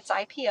pushing back its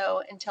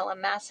IPO until a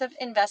massive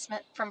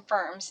investment from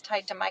firms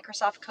tied to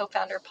Microsoft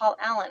co-founder Paul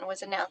Allen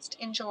was announced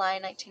in July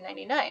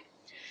 1999.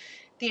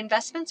 The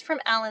investments from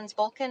Allen's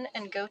Vulcan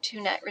and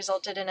GoToNet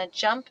resulted in a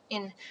jump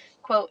in,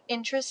 quote,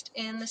 interest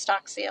in the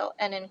stock sale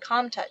and in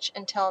ComTouch,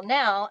 until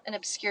now an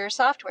obscure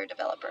software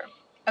developer,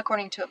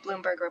 according to a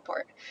Bloomberg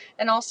report,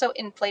 and also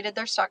inflated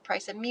their stock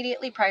price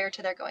immediately prior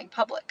to their going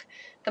public.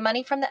 The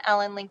money from the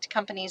Allen-linked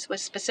companies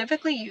was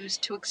specifically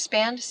used to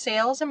expand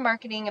sales and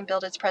marketing and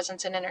build its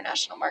presence in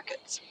international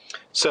markets.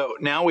 So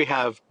now we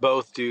have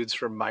both dudes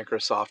from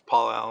Microsoft,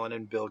 Paul Allen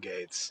and Bill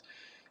Gates,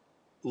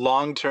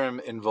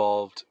 long-term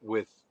involved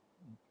with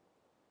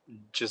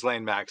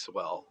Ghislaine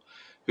Maxwell,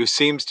 who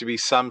seems to be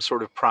some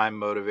sort of prime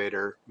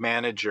motivator,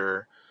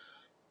 manager.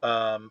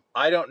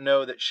 I don't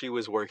know that she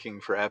was working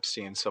for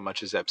Epstein so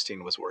much as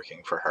Epstein was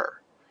working for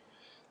her.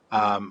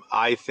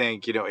 I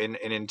think, in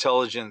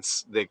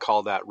intelligence, they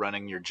call that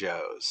running your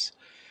Joes.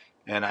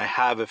 And I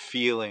have a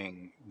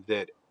feeling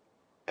that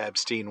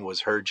Epstein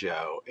was her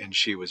Joe and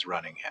she was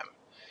running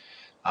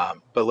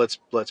him. But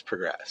let's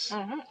progress.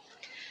 Mm-hmm.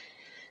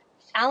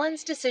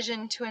 Allen's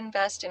decision to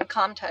invest in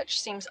ComTouch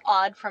seems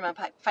odd from a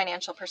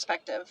financial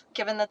perspective,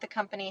 given that the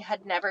company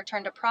had never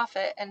turned a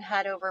profit and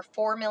had over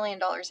 $4 million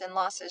in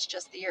losses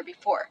just the year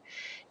before.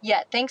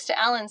 Yet, thanks to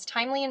Allen's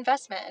timely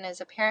investment and his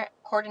apparent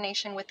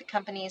coordination with the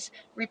company's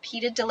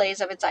repeated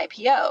delays of its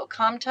IPO,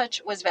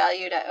 ComTouch was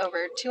valued at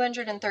over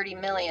 $230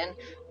 million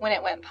when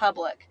it went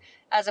public,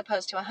 as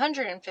opposed to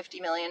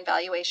 $150 million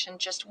valuation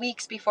just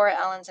weeks before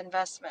Allen's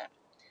investment.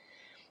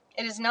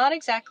 It is not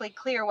exactly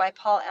clear why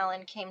Paul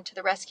Allen came to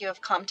the rescue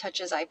of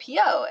ComTouch's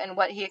IPO and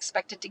what he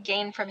expected to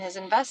gain from his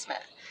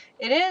investment.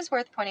 It is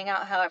worth pointing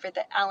out, however,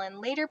 that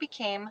Allen later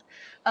became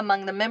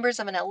among the members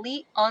of an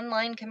elite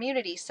online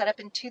community set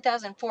up in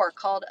 2004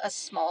 called A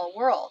Small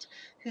World,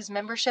 whose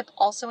membership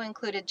also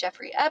included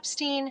Jeffrey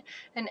Epstein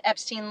and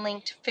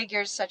Epstein-linked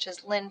figures such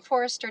as Lynn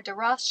Forrester de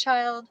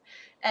Rothschild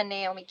and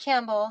Naomi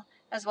Campbell,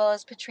 as well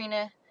as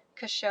Patrina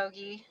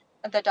Khashoggi,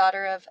 the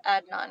daughter of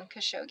Adnan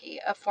Khashoggi,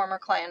 a former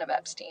client of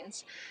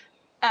Epstein's.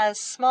 As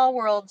Small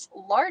World's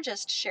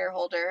largest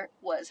shareholder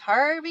was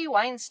Harvey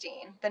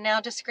Weinstein, the now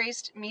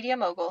disgraced media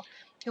mogul,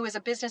 who was a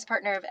business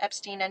partner of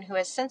Epstein and who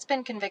has since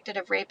been convicted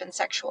of rape and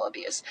sexual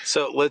abuse.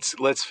 So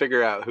let's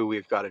figure out who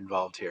we've got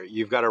involved here.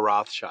 You've got a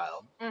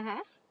Rothschild.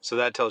 Mm-hmm. So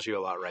that tells you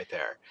a lot right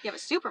there. You have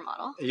a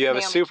supermodel. You have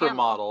Naomi a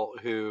supermodel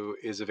who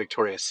is a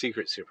Victoria's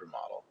Secret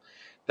supermodel.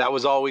 That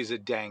was always a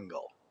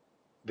dangle.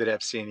 that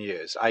Epstein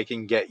used. I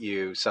can get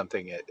you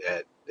something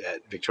at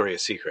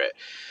Victoria's Secret.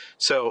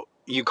 So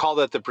you call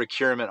that the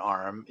procurement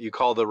arm. You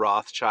call the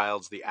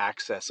Rothschilds the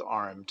access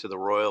arm to the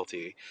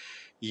royalty.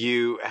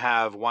 You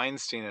have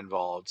Weinstein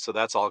involved, so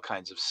that's all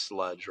kinds of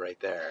sludge right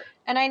there.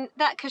 And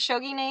that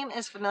Khashoggi name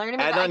is familiar to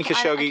me, but Adnan I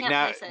Khashoggi. can't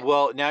Now, place it.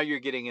 well, now you're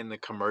getting in the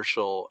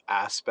commercial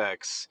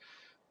aspects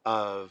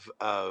of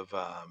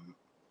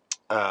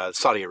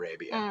Saudi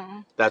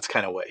Arabia. That's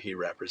kind of what he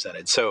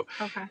represented. So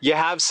you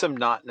have some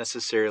not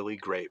necessarily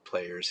great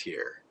players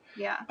here.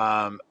 Yeah.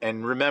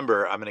 And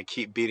remember, I'm going to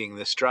keep beating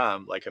this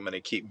drum like I'm going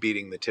to keep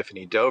beating the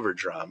Tiffany Dover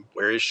drum.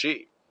 Where is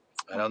she?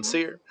 I don't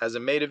see her.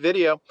 Hasn't made a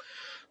video.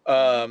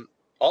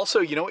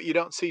 Also, you know what you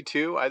don't see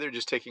too, either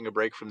just taking a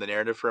break from the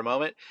narrative for a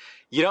moment,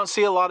 you don't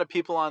see a lot of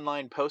people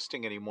online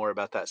posting anymore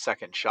about that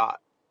second shot.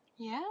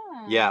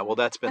 Yeah, well,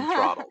 that's been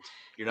throttled.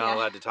 You're not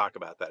allowed to talk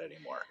about that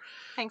anymore.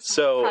 Thanks to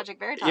So, Project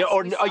Veritas. yeah,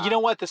 or you know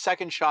what? The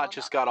second shot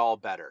just got all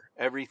better.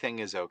 Everything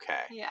is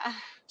okay. Yeah.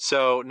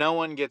 So no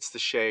one gets the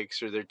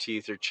shakes or their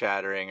teeth are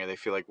chattering or they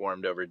feel like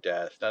warmed over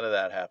death. None of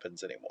that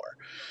happens anymore.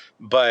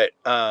 But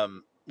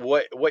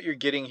what you're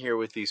getting here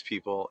with these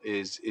people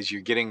is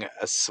you're getting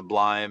a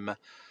sublime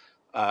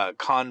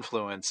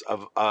confluence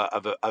of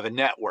a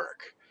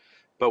network.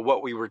 But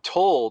what we were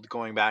told,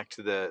 going back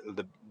to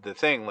the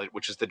thing,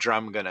 which is the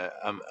drum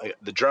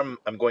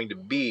I'm going to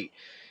beat,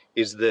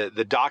 is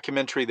the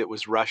documentary that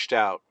was rushed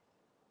out.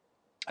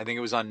 I think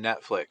it was on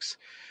Netflix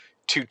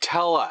to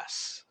tell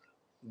us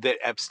that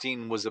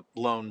Epstein was a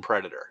lone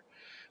predator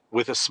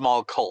with a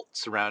small cult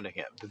surrounding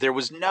him. That there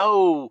was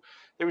no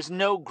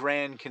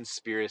grand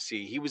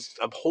conspiracy. He was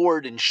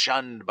abhorred and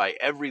shunned by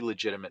every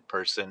legitimate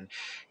person,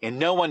 and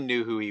no one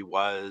knew who he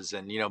was,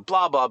 and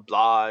blah blah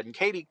blah, and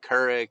Katie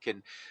Couric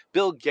and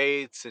Bill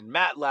Gates and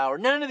Matt Lauer.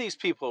 None of these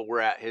people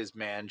were at his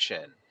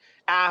mansion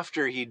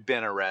after he'd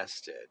been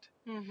arrested.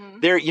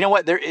 There, you know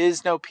what? There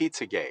is no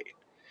Pizzagate.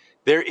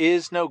 There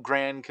is no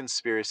grand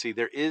conspiracy.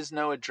 There is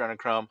no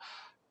adrenochrome.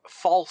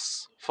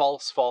 False,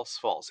 false, false,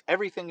 false.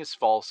 Everything is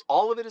false.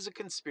 All of it is a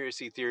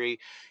conspiracy theory.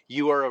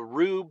 You are a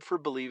rube for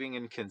believing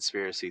in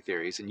conspiracy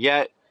theories. And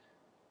yet,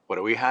 what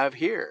do we have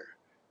here?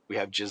 We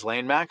have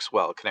Ghislaine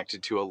Maxwell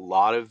connected to a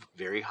lot of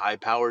very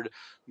high-powered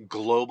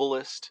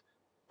globalist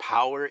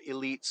power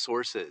elite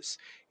sources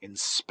in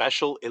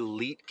special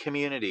elite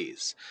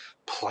communities,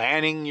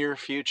 planning your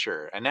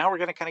future. And now we're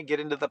going to kind of get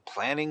into the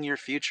planning your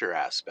future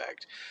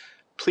aspect.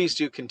 Please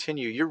do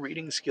continue. Your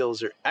reading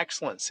skills are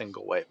excellent,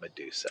 Single White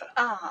Medusa.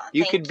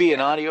 You could be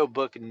an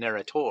audiobook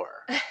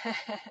narrator.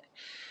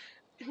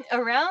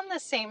 Around the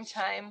same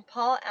time,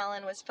 Paul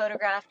Allen was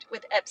photographed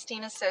with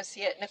Epstein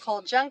associate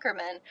Nicole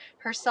Junkerman,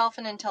 herself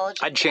an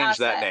intelligence I'd change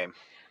that name.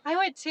 I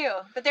would too,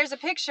 but there's a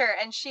picture,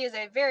 and she is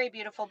a very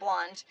beautiful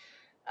blonde.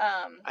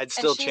 I'd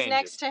still and she's change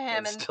next it. to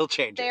him, I'd still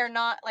change they it. are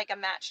not like a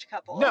matched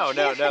couple. No.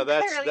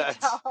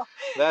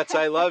 That's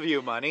I love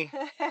you, Money.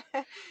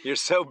 You're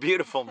so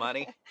beautiful,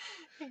 Money.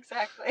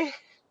 Exactly.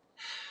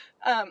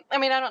 I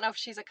mean, I don't know if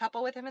she's a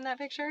couple with him in that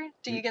picture.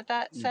 Do you get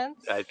that sense?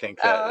 I think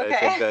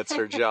that's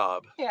her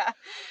job. Yeah.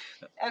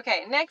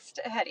 Okay, next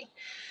heading.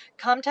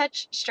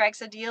 ComTouch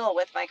strikes a deal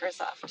with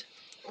Microsoft.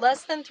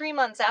 Less than 3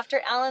 months after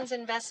Allen's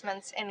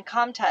investments in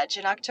ComTouch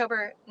in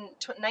October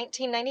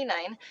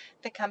 1999,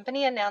 the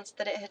company announced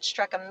that it had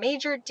struck a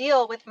major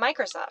deal with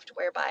Microsoft,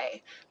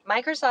 whereby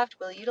Microsoft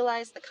will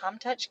utilize the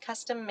ComTouch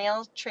custom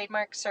mail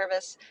trademark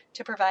service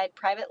to provide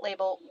private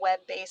label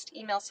web-based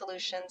email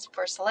solutions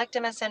for select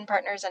MSN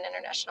partners and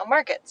international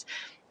markets.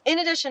 In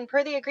addition,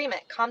 per the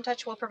agreement,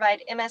 ComTouch will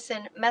provide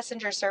MSN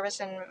Messenger service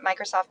and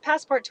Microsoft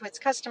Passport to its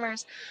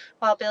customers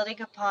while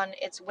building upon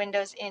its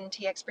Windows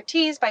NT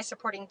expertise by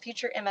supporting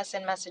future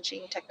MSN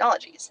messaging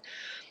technologies.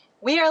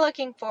 We are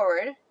looking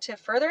forward to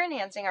further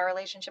enhancing our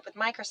relationship with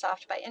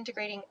Microsoft by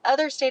integrating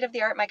other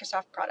state-of-the-art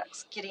Microsoft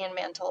products, Gideon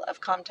Mantle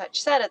of ComTouch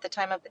said at the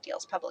time of the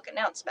deal's public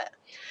announcement.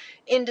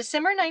 In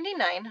December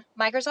 1999,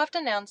 Microsoft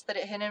announced that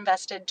it had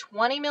invested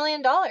 $20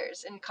 million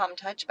in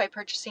ComTouch by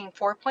purchasing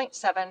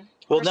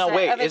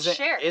 4.7% of its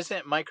shares.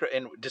 Isn't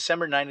in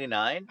December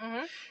 99?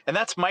 Mm-hmm. And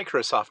that's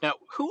Microsoft. Now,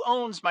 who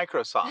owns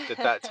Microsoft at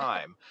that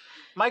time?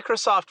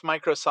 Microsoft.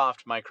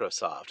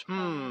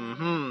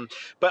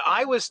 But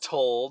I was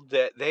told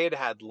that they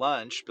had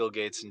lunch, Bill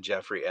Gates and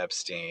Jeffrey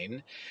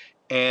Epstein,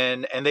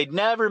 and they'd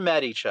never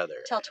met each other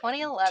till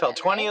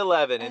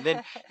 2011.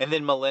 Right? And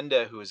then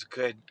Melinda, who was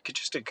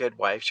just a good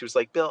wife, she was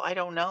like, Bill, I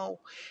don't know,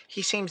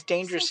 he seems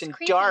dangerous and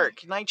creepy.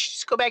 Dark. Like,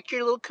 just go back to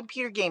your little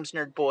computer games,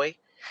 nerd boy.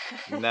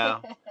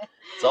 No,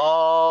 it's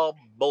all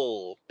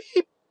bull.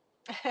 Beep.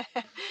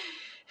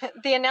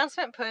 The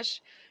announcement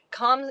pushed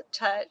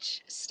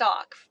ComTouch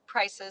stock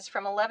prices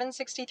from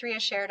 $11.63 a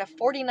share to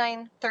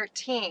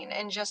 $49.13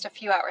 in just a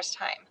few hours'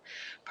 time.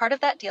 Part of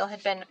that deal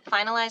had been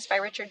finalized by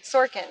Richard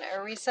Sorkin,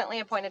 a recently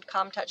appointed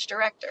ComTouch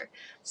director.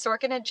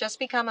 Sorkin had just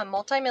become a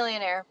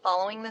multimillionaire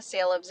following the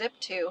sale of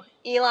Zip2,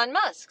 Elon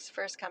Musk's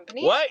first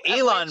company. What?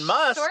 Elon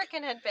Musk?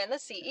 Sorkin had been the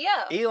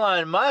CEO.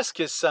 Elon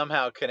Musk is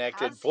somehow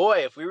connected.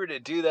 Boy, if we were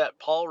to do that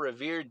Paul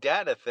Revere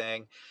data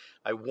thing,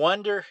 I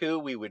wonder who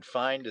we would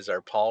find as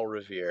our Paul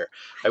Revere.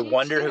 I do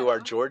wonder who our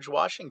too. George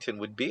Washington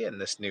would be in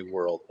this new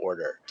world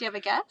order. Do you have a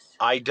guess?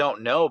 I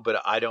don't know,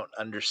 but I don't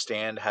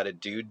understand how to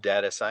do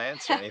data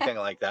science or anything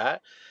like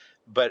that.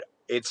 But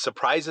it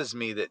surprises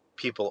me that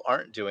people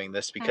aren't doing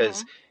this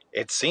because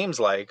it seems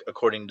like,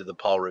 according to the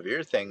Paul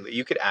Revere thing, that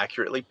you could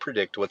accurately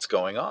predict what's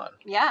going on.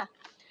 Yeah.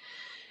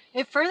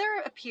 It further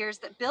appears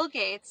that Bill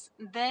Gates,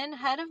 then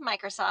head of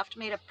Microsoft,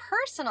 made a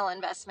personal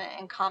investment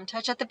in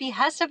CommTouch at the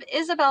behest of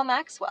Isabel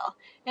Maxwell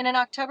in an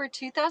October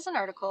 2000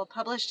 article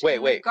published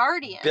in The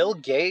Guardian. Bill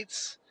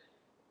Gates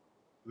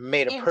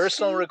made a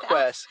personal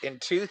request in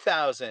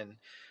 2000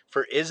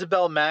 for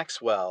Isabel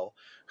Maxwell,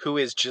 who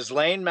is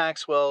Ghislaine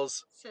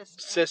Maxwell's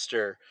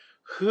sister,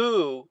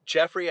 who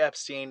Jeffrey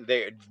Epstein,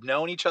 they've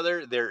known each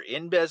other, they're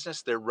in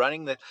business, they're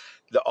running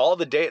all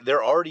the day,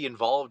 they're already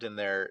involved in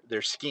their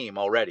scheme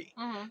already.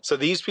 So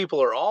these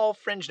people are all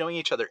fringe knowing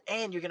each other,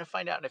 and you're going to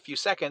find out in a few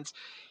seconds,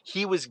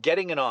 he was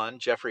getting it on,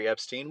 Jeffrey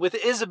Epstein, with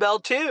Isabel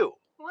too.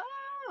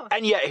 Wow.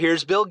 And yet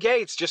here's Bill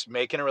Gates just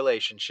making a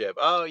relationship.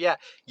 Oh yeah,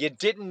 you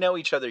didn't know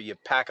each other, you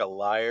pack of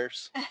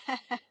liars.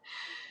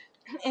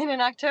 In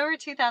an October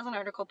 2000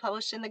 article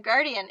published in The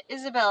Guardian,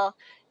 Isabel,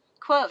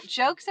 quote,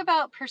 jokes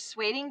about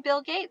persuading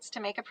Bill Gates to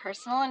make a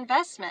personal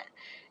investment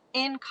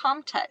in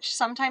CommTouch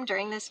sometime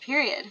during this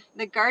period.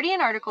 The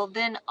Guardian article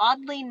then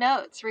oddly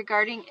notes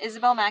regarding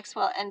Isabel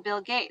Maxwell and Bill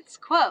Gates,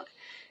 quote,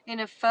 in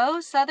a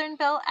faux Southern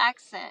Belle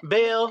accent,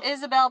 Bill,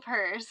 Isabel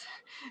purrs.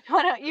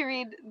 Why don't you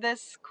read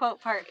this quote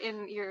part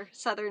in your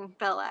Southern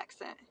Belle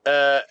accent?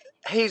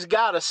 He's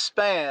got to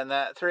spend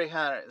that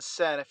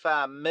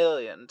 $375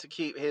 million to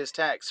keep his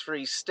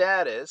tax-free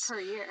status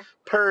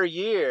per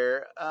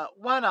year.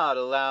 Why not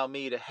allow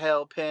me to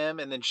help him?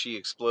 And then she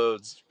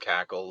explodes,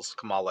 cackles,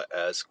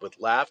 Kamala-esque with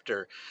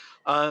laughter.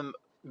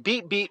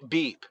 Beep, beep,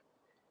 beep.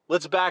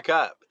 Let's back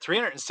up.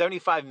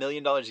 $375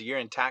 million a year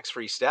in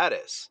tax-free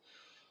status.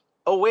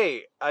 Oh,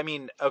 wait. I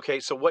mean, okay,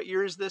 so what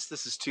year is this?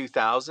 This is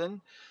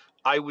 2000.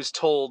 I was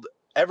told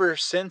ever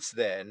since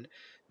then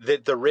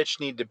that the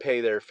rich need to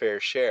pay their fair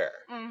share.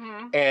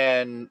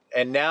 And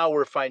now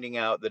we're finding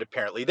out that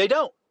apparently they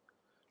don't.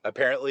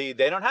 Apparently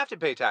they don't have to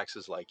pay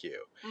taxes like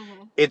you.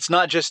 It's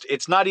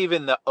not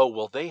even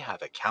they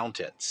have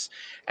accountants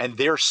and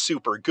they're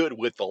super good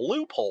with the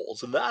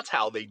loopholes and that's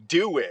how they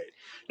do it.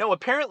 No,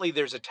 apparently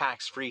there's a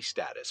tax-free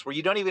status where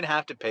you don't even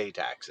have to pay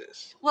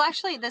taxes. Well,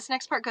 actually, this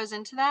next part goes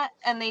into that,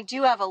 and they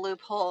do have a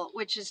loophole,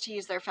 which is to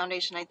use their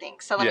foundation, I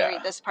think. So let me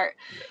read this part.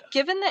 Yeah.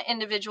 Given that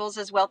individuals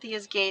as wealthy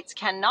as Gates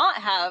cannot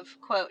have,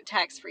 quote,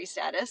 tax-free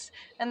status,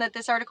 and that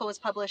this article was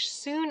published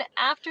soon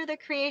after the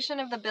creation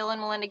of the Bill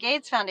and Melinda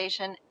Gates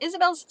Foundation,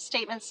 Isabel's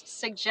statements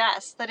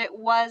suggest that it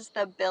was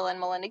the Bill and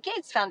Melinda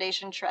Gates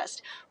Foundation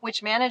Trust,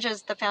 which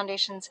manages the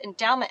foundation's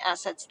endowment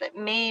assets, that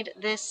made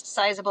this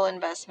sizable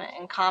investment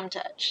in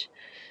CommTouch.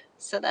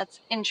 So that's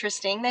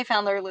interesting. They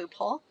found their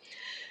loophole.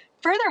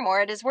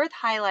 Furthermore, it is worth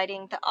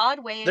highlighting the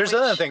odd way in There's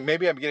another thing.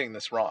 Maybe I'm getting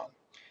this wrong.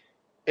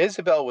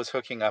 Isabel was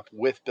hooking up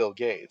with Bill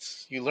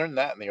Gates. You learned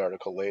that in the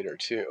article later,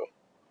 too.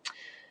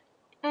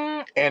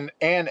 And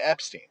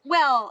Epstein.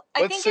 Well,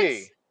 I think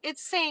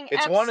it's saying it's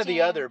Epstein. One or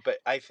the other, but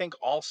I think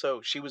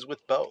also she was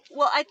with both.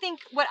 Well, I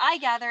think what I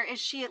gather is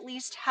she at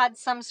least had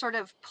some sort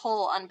of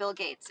pull on Bill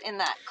Gates in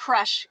that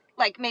crush.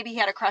 Like maybe he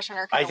had a crush on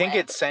her. I think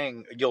it's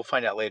saying, you'll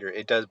find out later,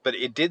 it does, but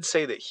it did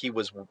say that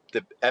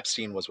that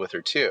Epstein was with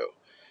her too.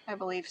 I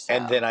believe so.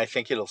 And then I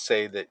think it'll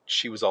say that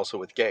she was also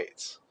with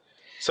Gates.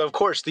 So of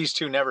course these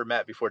two never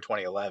met before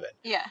 2011.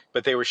 Yeah.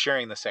 But they were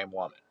sharing the same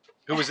woman,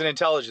 who was an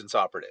intelligence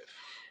operative.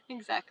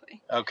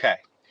 Exactly. Okay.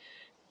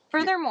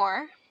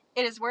 Furthermore,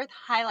 it is worth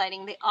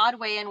highlighting the odd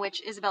way in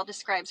which Isabel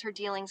describes her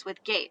dealings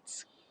with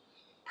Gates.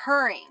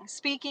 Purring,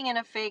 speaking in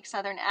a fake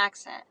Southern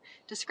accent,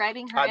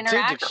 describing her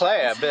interactions. I do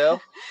declare,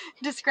 Bill.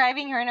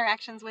 Describing her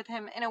interactions with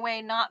him in a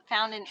way not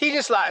found in. He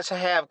just likes to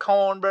have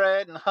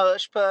cornbread and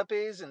hush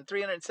puppies and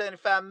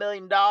 $375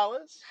 million.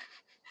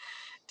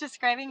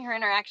 Describing her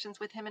interactions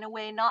with him in a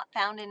way not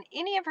found in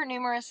any of her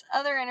numerous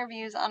other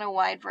interviews on a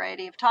wide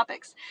variety of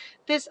topics.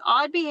 This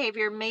odd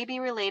behavior may be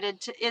related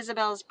to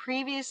Isabel's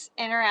previous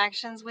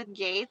interactions with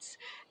Gates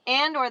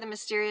and or the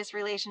mysterious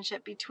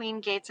relationship between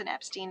Gates and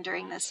Epstein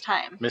during this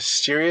time.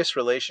 Mysterious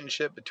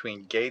relationship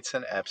between Gates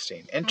and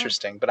Epstein.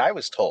 Interesting, but I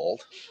was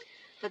told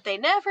that they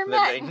never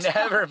met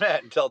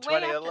until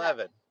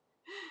 2011.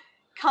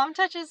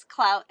 CommTouch's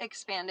clout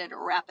expanded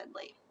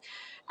rapidly.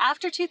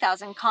 After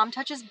 2000,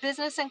 CommTouch's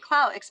business and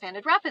clout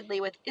expanded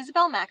rapidly, with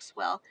Isabel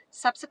Maxwell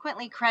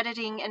subsequently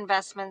crediting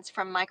investments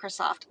from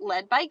Microsoft,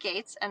 led by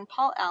Gates and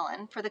Paul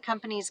Allen, for the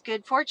company's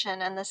good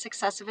fortune and the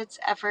success of its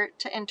effort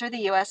to enter the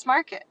U.S.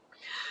 market.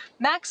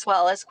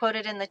 Maxwell, as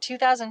quoted in the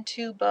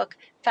 2002 book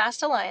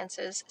Fast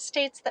Alliances,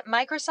 states that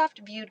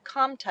Microsoft viewed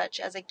CommTouch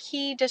as a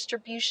key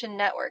distribution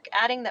network,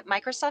 adding that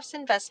Microsoft's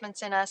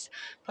investments in us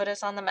put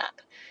us on the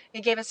map.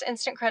 It gave us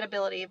instant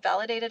credibility,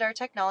 validated our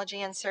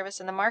technology and service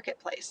in the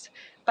marketplace.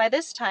 By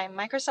this time,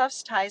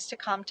 Microsoft's ties to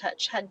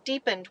CommTouch had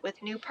deepened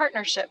with new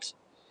partnerships,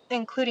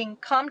 including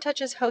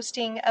CommTouch's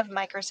hosting of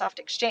Microsoft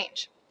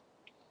Exchange.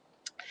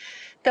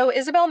 Though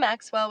Isabel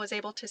Maxwell was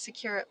able to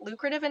secure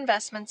lucrative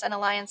investments and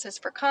alliances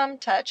for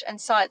CommTouch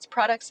and saw its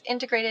products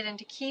integrated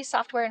into key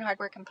software and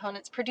hardware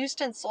components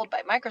produced and sold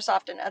by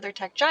Microsoft and other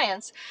tech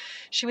giants,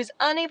 she was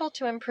unable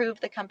to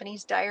improve the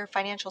company's dire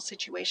financial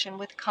situation,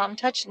 with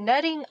CommTouch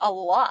netting a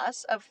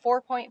loss of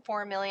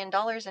 $4.4 million in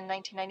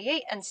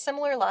 1998 and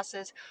similar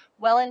losses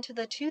well into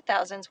the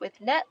 2000s,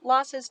 with net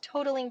losses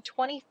totaling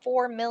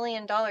 $24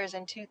 million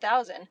in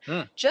 2000,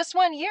 just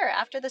 1 year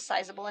after the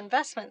sizable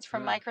investments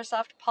from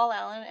Microsoft, Paul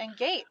Allen, and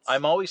Gates.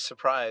 I'm always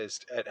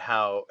surprised at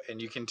how,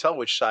 and you can tell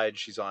which side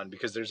she's on,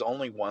 because there's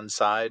only one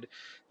side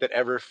that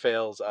ever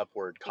fails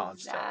upward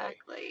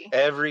constantly.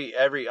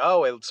 Exactly.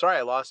 Sorry,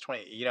 I lost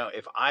 20.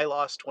 If I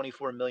lost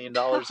 $24 million,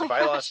 if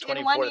I lost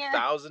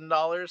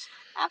 $24,000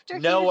 after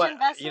huge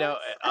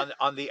investments,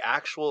 on the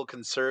actual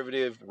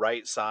conservative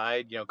right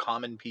side,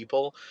 common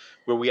people,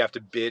 where we have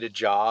to bid a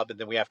job and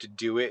then we have to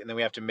do it and then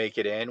we have to make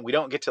it in. We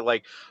don't get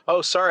to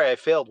oh, sorry, I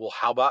failed. Well,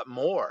 how about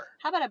more?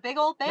 How about a big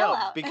old bailout?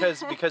 No,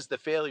 because the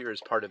failure is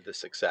part of the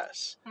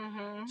success.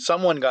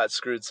 Someone got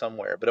screwed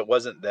somewhere, but it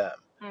wasn't them.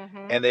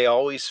 And they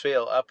always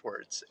fail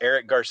upwards.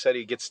 Eric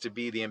Garcetti gets to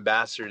be the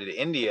ambassador to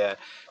India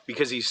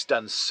because he's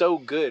done so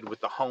good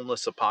with the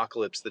homeless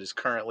apocalypse that is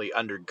currently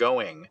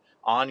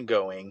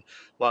ongoing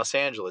Los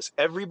Angeles.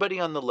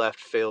 Everybody on the left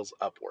fails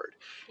upward.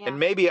 Yeah. And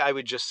maybe I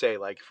would just say,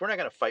 if we're not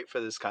going to fight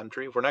for this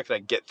country, if we're not going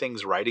to get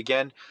things right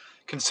again,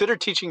 consider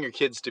teaching your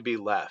kids to be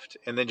left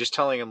and then just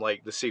telling them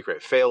the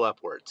secret, fail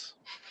upwards.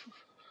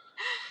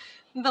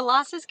 The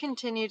losses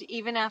continued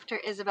even after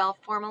Isabel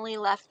formally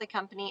left the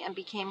company and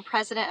became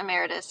president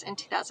emeritus in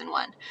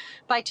 2001.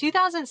 By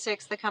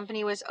 2006, the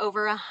company was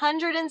over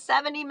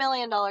 $170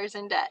 million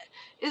in debt.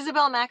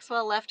 Isabel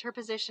Maxwell left her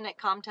position at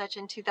CommTouch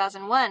in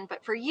 2001,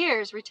 but for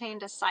years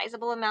retained a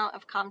sizable amount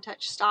of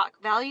CommTouch stock,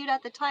 valued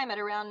at the time at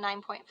around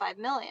 $9.5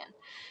 million.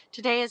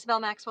 Today, Isabel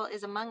Maxwell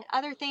is, among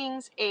other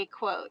things, a,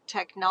 quote,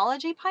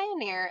 technology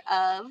pioneer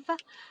of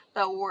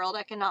the World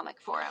Economic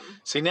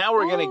Forum. See, now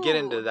we're going to get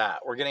into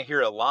that. We're going to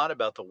hear a lot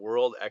about the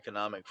World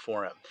Economic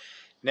Forum.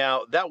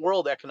 Now, that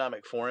World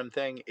Economic Forum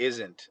thing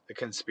isn't a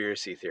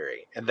conspiracy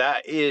theory. And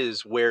that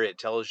is where it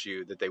tells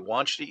you that they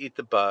want you to eat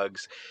the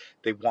bugs.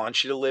 They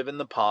want you to live in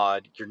the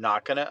pod. You're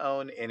not going to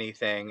own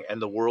anything.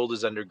 And the world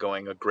is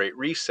undergoing a great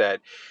reset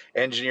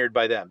engineered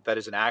by them. That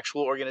is an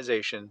actual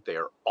organization. They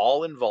are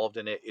all involved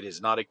in it. It is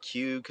not a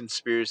Q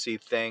conspiracy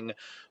thing,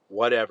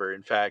 whatever.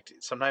 In fact,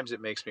 sometimes it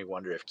makes me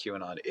wonder if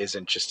QAnon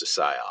isn't just a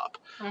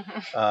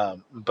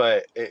psyop.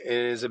 But it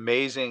is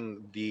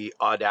amazing the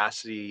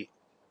audacity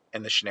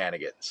and the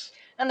shenanigans.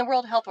 And the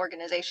World Health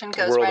Organization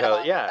goes right along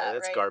with that,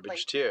 that's right?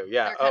 garbage too.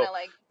 Yeah.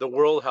 The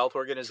World Health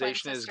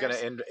Organization is going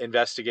to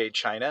investigate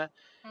China.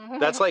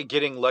 That's like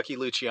getting Lucky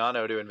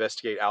Luciano to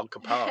investigate Al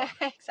Capone.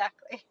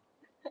 Exactly.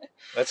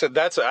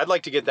 I'd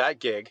like to get that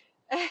gig.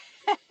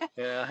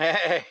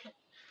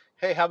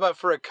 Hey, how about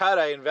for a cut,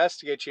 I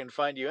investigate you and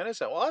find you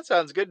innocent? Well, that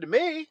sounds good to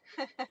me.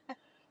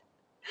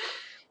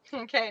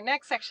 Okay,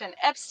 next section.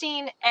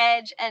 Epstein,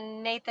 Edge,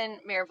 and Nathan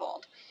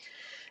Myhrvold.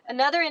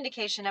 Another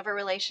indication of a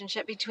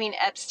relationship between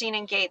Epstein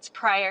and Gates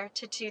prior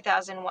to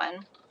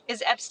 2001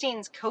 is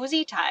Epstein's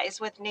cozy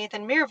ties with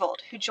Nathan Myhrvold,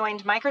 who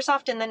joined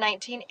Microsoft in the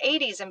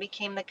 1980s and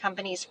became the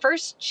company's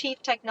first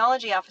chief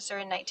technology officer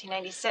in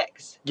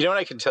 1996. You know what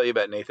I can tell you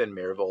about Nathan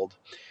Myhrvold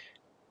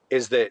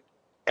is that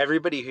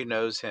everybody who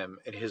knows him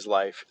in his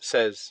life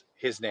says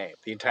his name,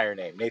 the entire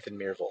name, Nathan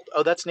Myhrvold.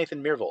 Oh, that's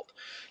Nathan Myhrvold.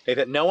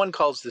 No one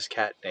calls this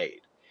cat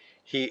Nate.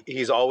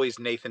 He's always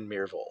Nathan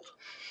Myhrvold.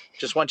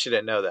 Just want you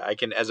to know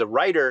that. As a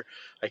writer,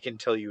 I can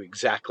tell you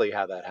exactly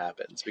how that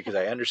happens because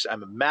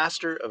I'm a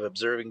master of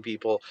observing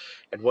people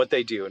and what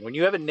they do. And when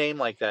you have a name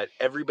like that,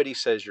 everybody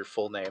says your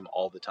full name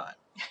all the time.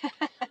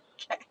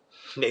 Okay.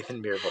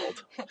 Nathan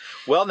Myhrvold.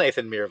 Well,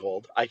 Nathan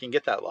Myhrvold, I can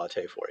get that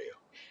latte for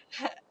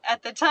you.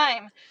 At the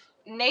time,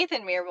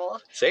 Nathan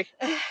Myhrvold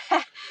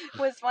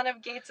was one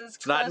of Gates's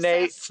closest...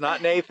 It's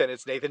not Nathan,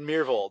 it's Nathan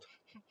Myhrvold.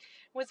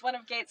 Was one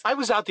of Gates... I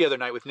was out the other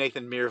night with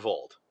Nathan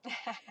Myhrvold.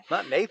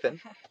 Not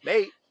Nathan.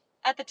 Nate.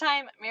 At the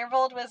time,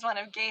 Myhrvold was one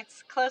of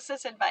Gates'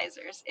 closest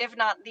advisors, if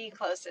not the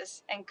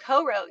closest, and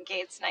co-wrote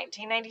Gates'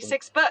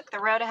 1996 book, The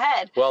Road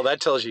Ahead. Well,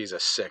 that tells you he's a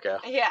sicko.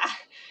 Yeah,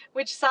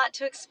 which sought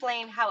to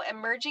explain how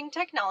emerging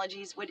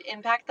technologies would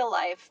impact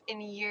life in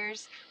the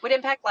years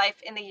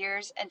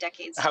and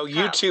decades to come. How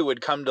you two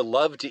would come to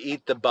love to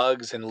eat the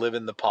bugs and live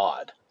in the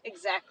pod.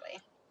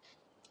 Exactly.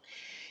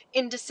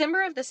 In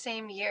December of the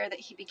same year that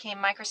he became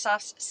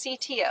Microsoft's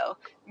CTO,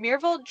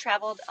 Myhrvold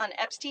traveled on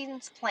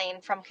Epstein's plane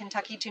from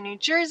Kentucky to New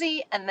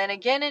Jersey, and then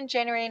again in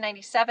January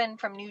 1997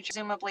 from New Jersey,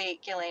 presumably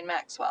Ghislaine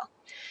Maxwell.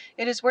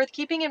 It is worth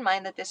keeping in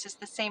mind that this is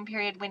the same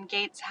period when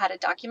Gates had a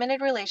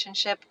documented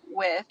relationship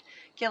with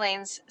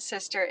Ghislaine's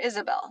sister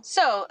Isabel.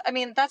 So,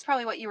 that's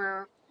probably what you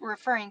were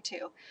referring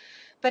to.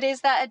 But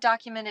is that a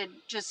documented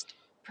just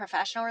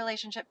professional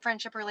relationship,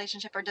 friendship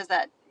relationship, or does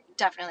that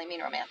definitely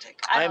mean romantic?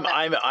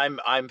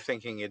 I'm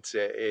thinking it's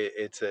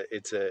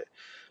a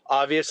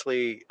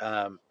obviously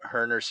her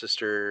and her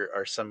sister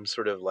are some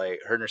sort of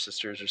her and her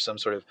sisters are some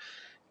sort of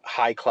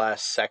high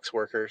class sex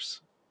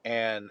workers.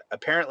 and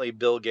apparently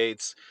Bill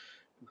Gates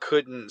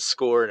couldn't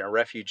score in a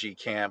refugee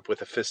camp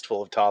with a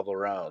fistful of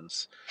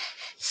Toblerones.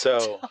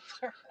 So,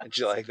 did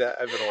you like that?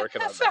 I've been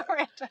working on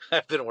that.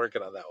 I've been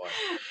working on that one.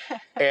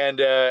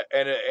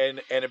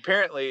 And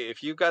apparently,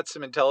 if you've got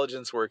some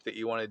intelligence work that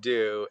you want to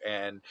do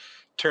and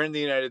turn the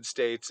United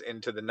States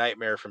into the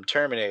nightmare from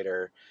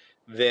Terminator,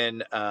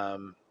 then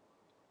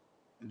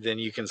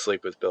you can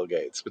sleep with Bill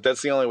Gates. But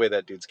that's the only way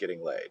that dude's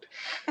getting laid.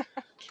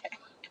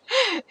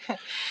 Okay.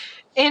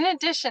 In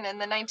addition, in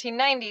the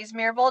 1990s,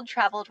 Mirvold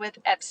traveled with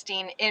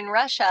Epstein in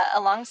Russia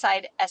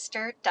alongside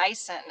Esther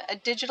Dyson, a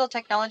digital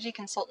technology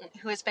consultant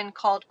who has been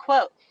called,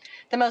 quote,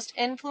 the most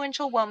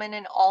influential woman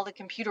in all the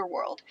computer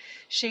world.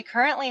 She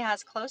currently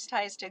has close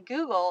ties to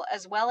Google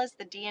as well as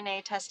the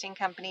DNA testing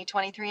company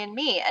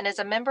 23andMe and is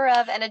a member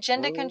of and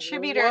agenda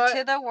contributor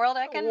to the World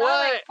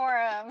Economic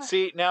Forum.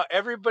 See, now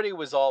everybody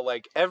was all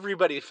like,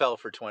 everybody fell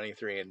for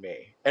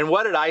 23andMe. And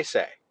what did I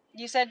say?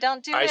 You said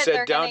don't do it. I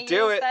said don't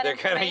do it. They're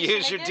going to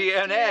use your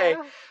DNA.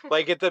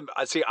 Like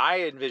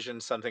I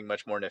envisioned something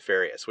much more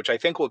nefarious, which I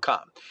think will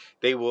come.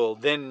 They will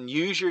then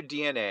use your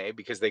DNA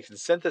because they can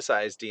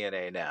synthesize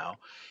DNA now,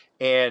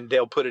 and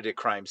they'll put it at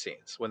crime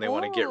scenes when they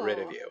want to get rid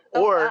of you.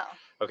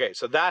 Okay,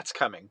 so that's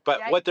coming.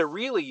 But what they're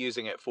really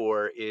using it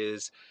for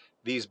is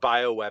these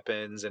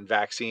bioweapons and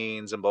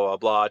vaccines and blah, blah,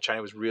 blah.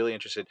 China was really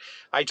interested.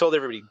 I told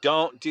everybody,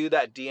 don't do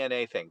that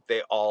DNA thing.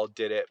 They all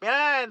did it.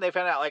 Yeah, and they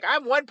found out, like,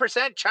 I'm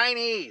 1%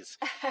 Chinese,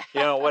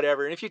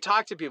 whatever. And if you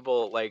talk to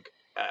people, like,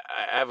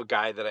 I have a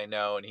guy that I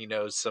know, and he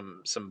knows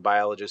some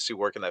biologists who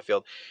work in that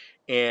field.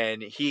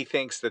 And he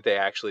thinks that they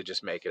actually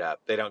just make it up.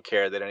 They don't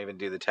care. They don't even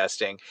do the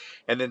testing.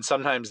 And then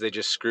sometimes they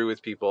just screw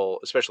with people,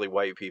 especially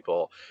white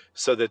people,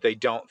 so that they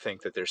don't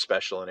think that they're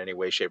special in any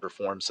way, shape, or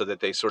form, so that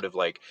they sort of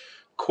like,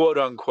 quote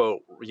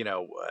unquote,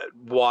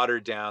 water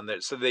down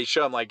that. So they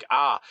show them like,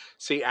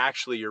 see,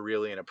 actually, you're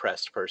really an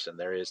oppressed person.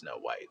 There is no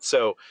white.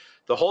 So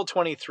the whole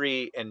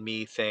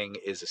 23andMe thing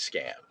is a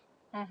scam.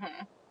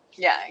 Mm-hmm.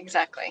 Yeah,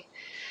 exactly.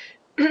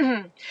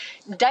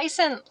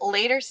 Dyson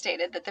later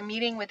stated that the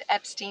meeting with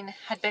Epstein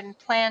had been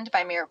planned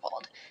by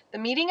Mirvold. The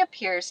meeting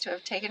appears to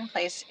have taken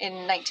place in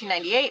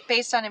 1998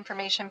 based on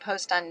information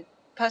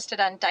posted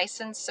on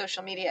Dyson's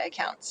social media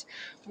accounts.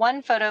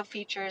 One photo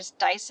features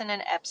Dyson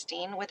and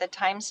Epstein with a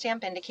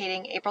timestamp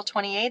indicating April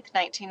 28,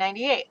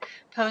 1998,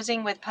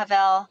 posing with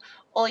Pavel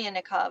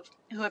Olyanikov,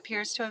 who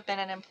appears to have been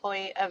an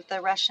employee of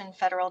the Russian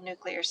Federal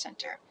Nuclear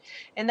Center.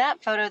 In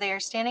that photo, they are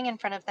standing in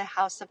front of the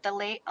house of the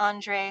late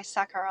Andrei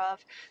Sakharov,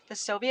 the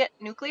Soviet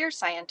nuclear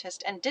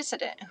scientist and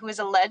dissident who is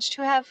alleged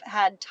to have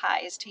had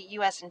ties to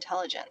U.S.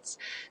 intelligence.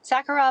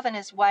 Sakharov and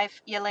his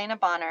wife, Yelena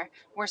Bonner,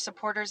 were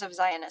supporters of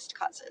Zionist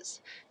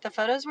causes. The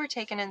photos were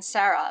taken in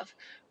Sarov,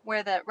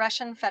 where the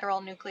Russian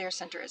Federal Nuclear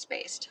Center is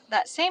based.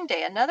 That same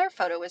day, another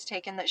photo was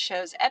taken that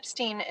shows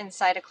Epstein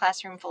inside a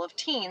classroom full of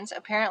teens,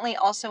 apparently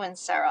also in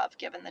Sarov,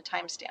 given the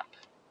timestamp.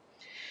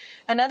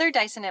 Another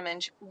Dyson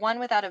image, one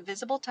without a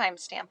visible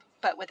timestamp,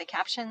 but with a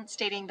caption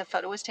stating the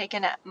photo was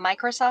taken at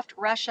Microsoft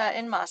Russia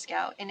in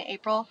Moscow in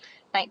April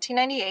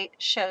 1998,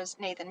 shows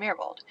Nathan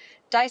Mirvold.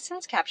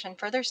 Dyson's caption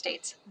further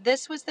states,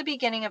 this was the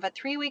beginning of a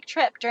 3-week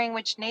trip during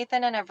which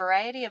Nathan and a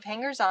variety of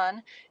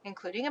hangers-on,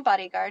 including a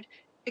bodyguard,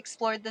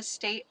 explored the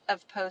state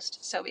of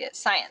post-Soviet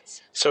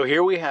science. So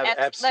here we have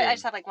Epstein. I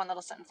just have like one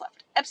little sentence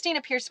left. Epstein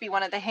appears to be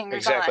one of the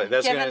hangers-on,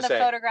 given the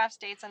photographs,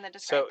 dates, and the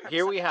described purpose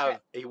here we have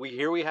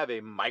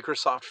a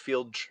Microsoft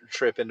field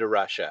trip into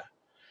Russia,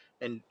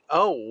 and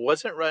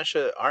isn't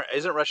Russia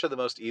the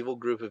most evil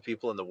group of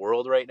people in the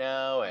world right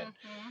now? And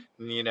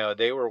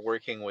they were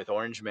working with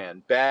Orange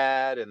Man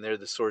Bad, and they're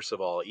the source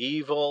of all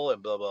evil,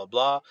 and blah blah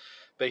blah.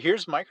 But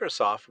here's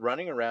Microsoft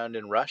running around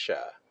in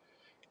Russia,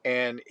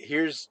 and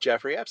here's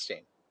Jeffrey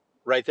Epstein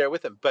right there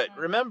with him. But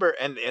remember,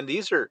 and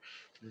this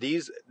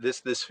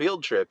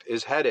field trip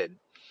is headed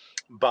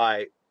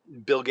by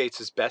Bill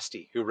Gates'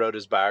 bestie, who wrote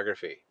his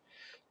biography.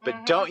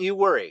 But don't you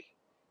worry,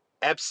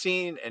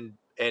 Epstein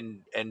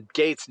and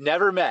Gates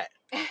never met.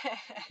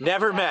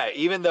 Never met,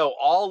 even though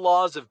all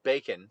laws of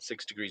Bacon,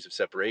 6 degrees of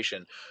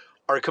separation,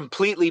 are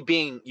completely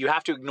you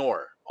have to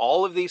ignore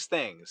all of these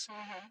things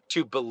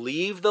to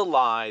believe the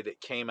lie that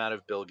came out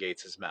of Bill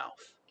Gates'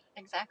 mouth.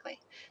 Exactly.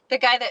 The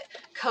guy that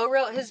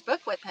co-wrote his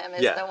book with him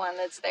is the one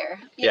that's there.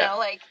 You know,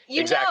 like,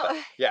 exactly.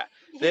 know. Yeah.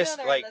 This,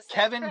 like,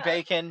 Kevin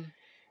Bacon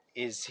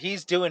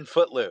he's doing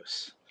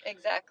Footloose.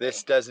 Exactly.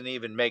 This doesn't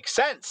even make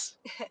sense.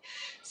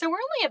 So we're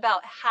only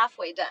about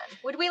halfway done.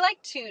 Would we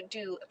like to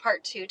do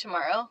part 2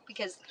 tomorrow?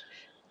 Because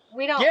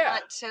we don't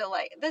want to,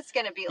 like, this is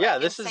going to be,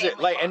 like, this is it.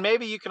 Like, and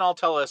maybe you can all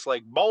tell us,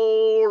 like,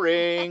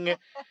 boring,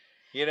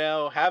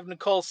 have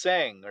Nicole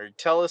sing or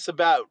tell us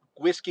about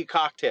whiskey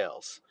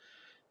cocktails.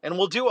 And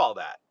we'll do all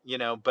that,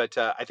 but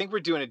I think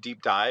we're doing a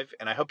deep dive,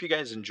 and I hope you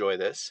guys enjoy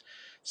this.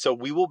 So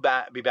we will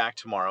be back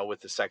tomorrow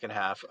with the second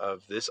half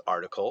of this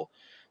article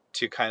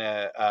to kind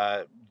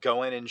of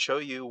go in and show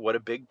you what a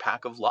big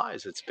pack of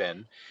lies it's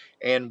been.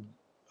 And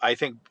I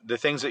think the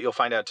things that you'll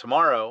find out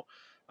tomorrow,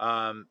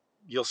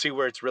 you'll see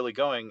where it's really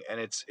going. And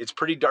it's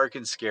pretty dark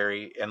and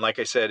scary. And like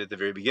I said at the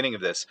very beginning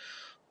of this,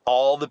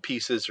 all the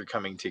pieces are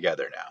coming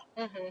together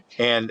now.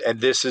 Mm-hmm. And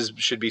this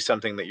should be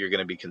something that you're going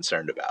to be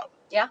concerned about.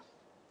 Yeah.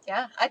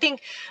 Yeah.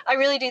 I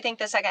really do think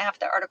the second half of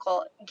the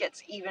article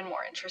gets even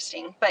more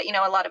interesting. But,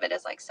 a lot of it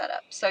is like set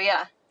up. So,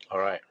 yeah. All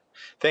right.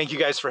 Thank you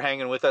guys for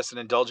hanging with us and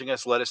indulging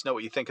us. Let us know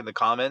what you think in the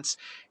comments.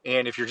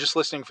 And if you're just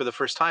listening for the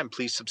first time,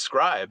 please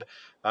subscribe,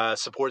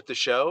 support the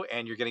show,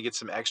 and you're going to get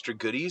some extra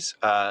goodies,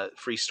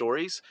 free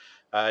stories,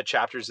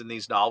 chapters in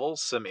these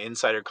novels, some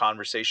insider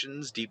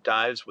conversations, deep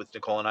dives with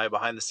Nicole and I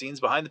behind the scenes,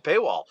 behind the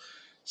paywall.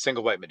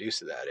 Single White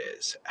Medusa, that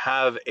is.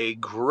 Have a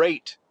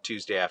great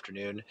Tuesday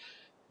afternoon.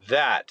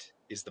 That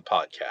is the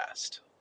podcast.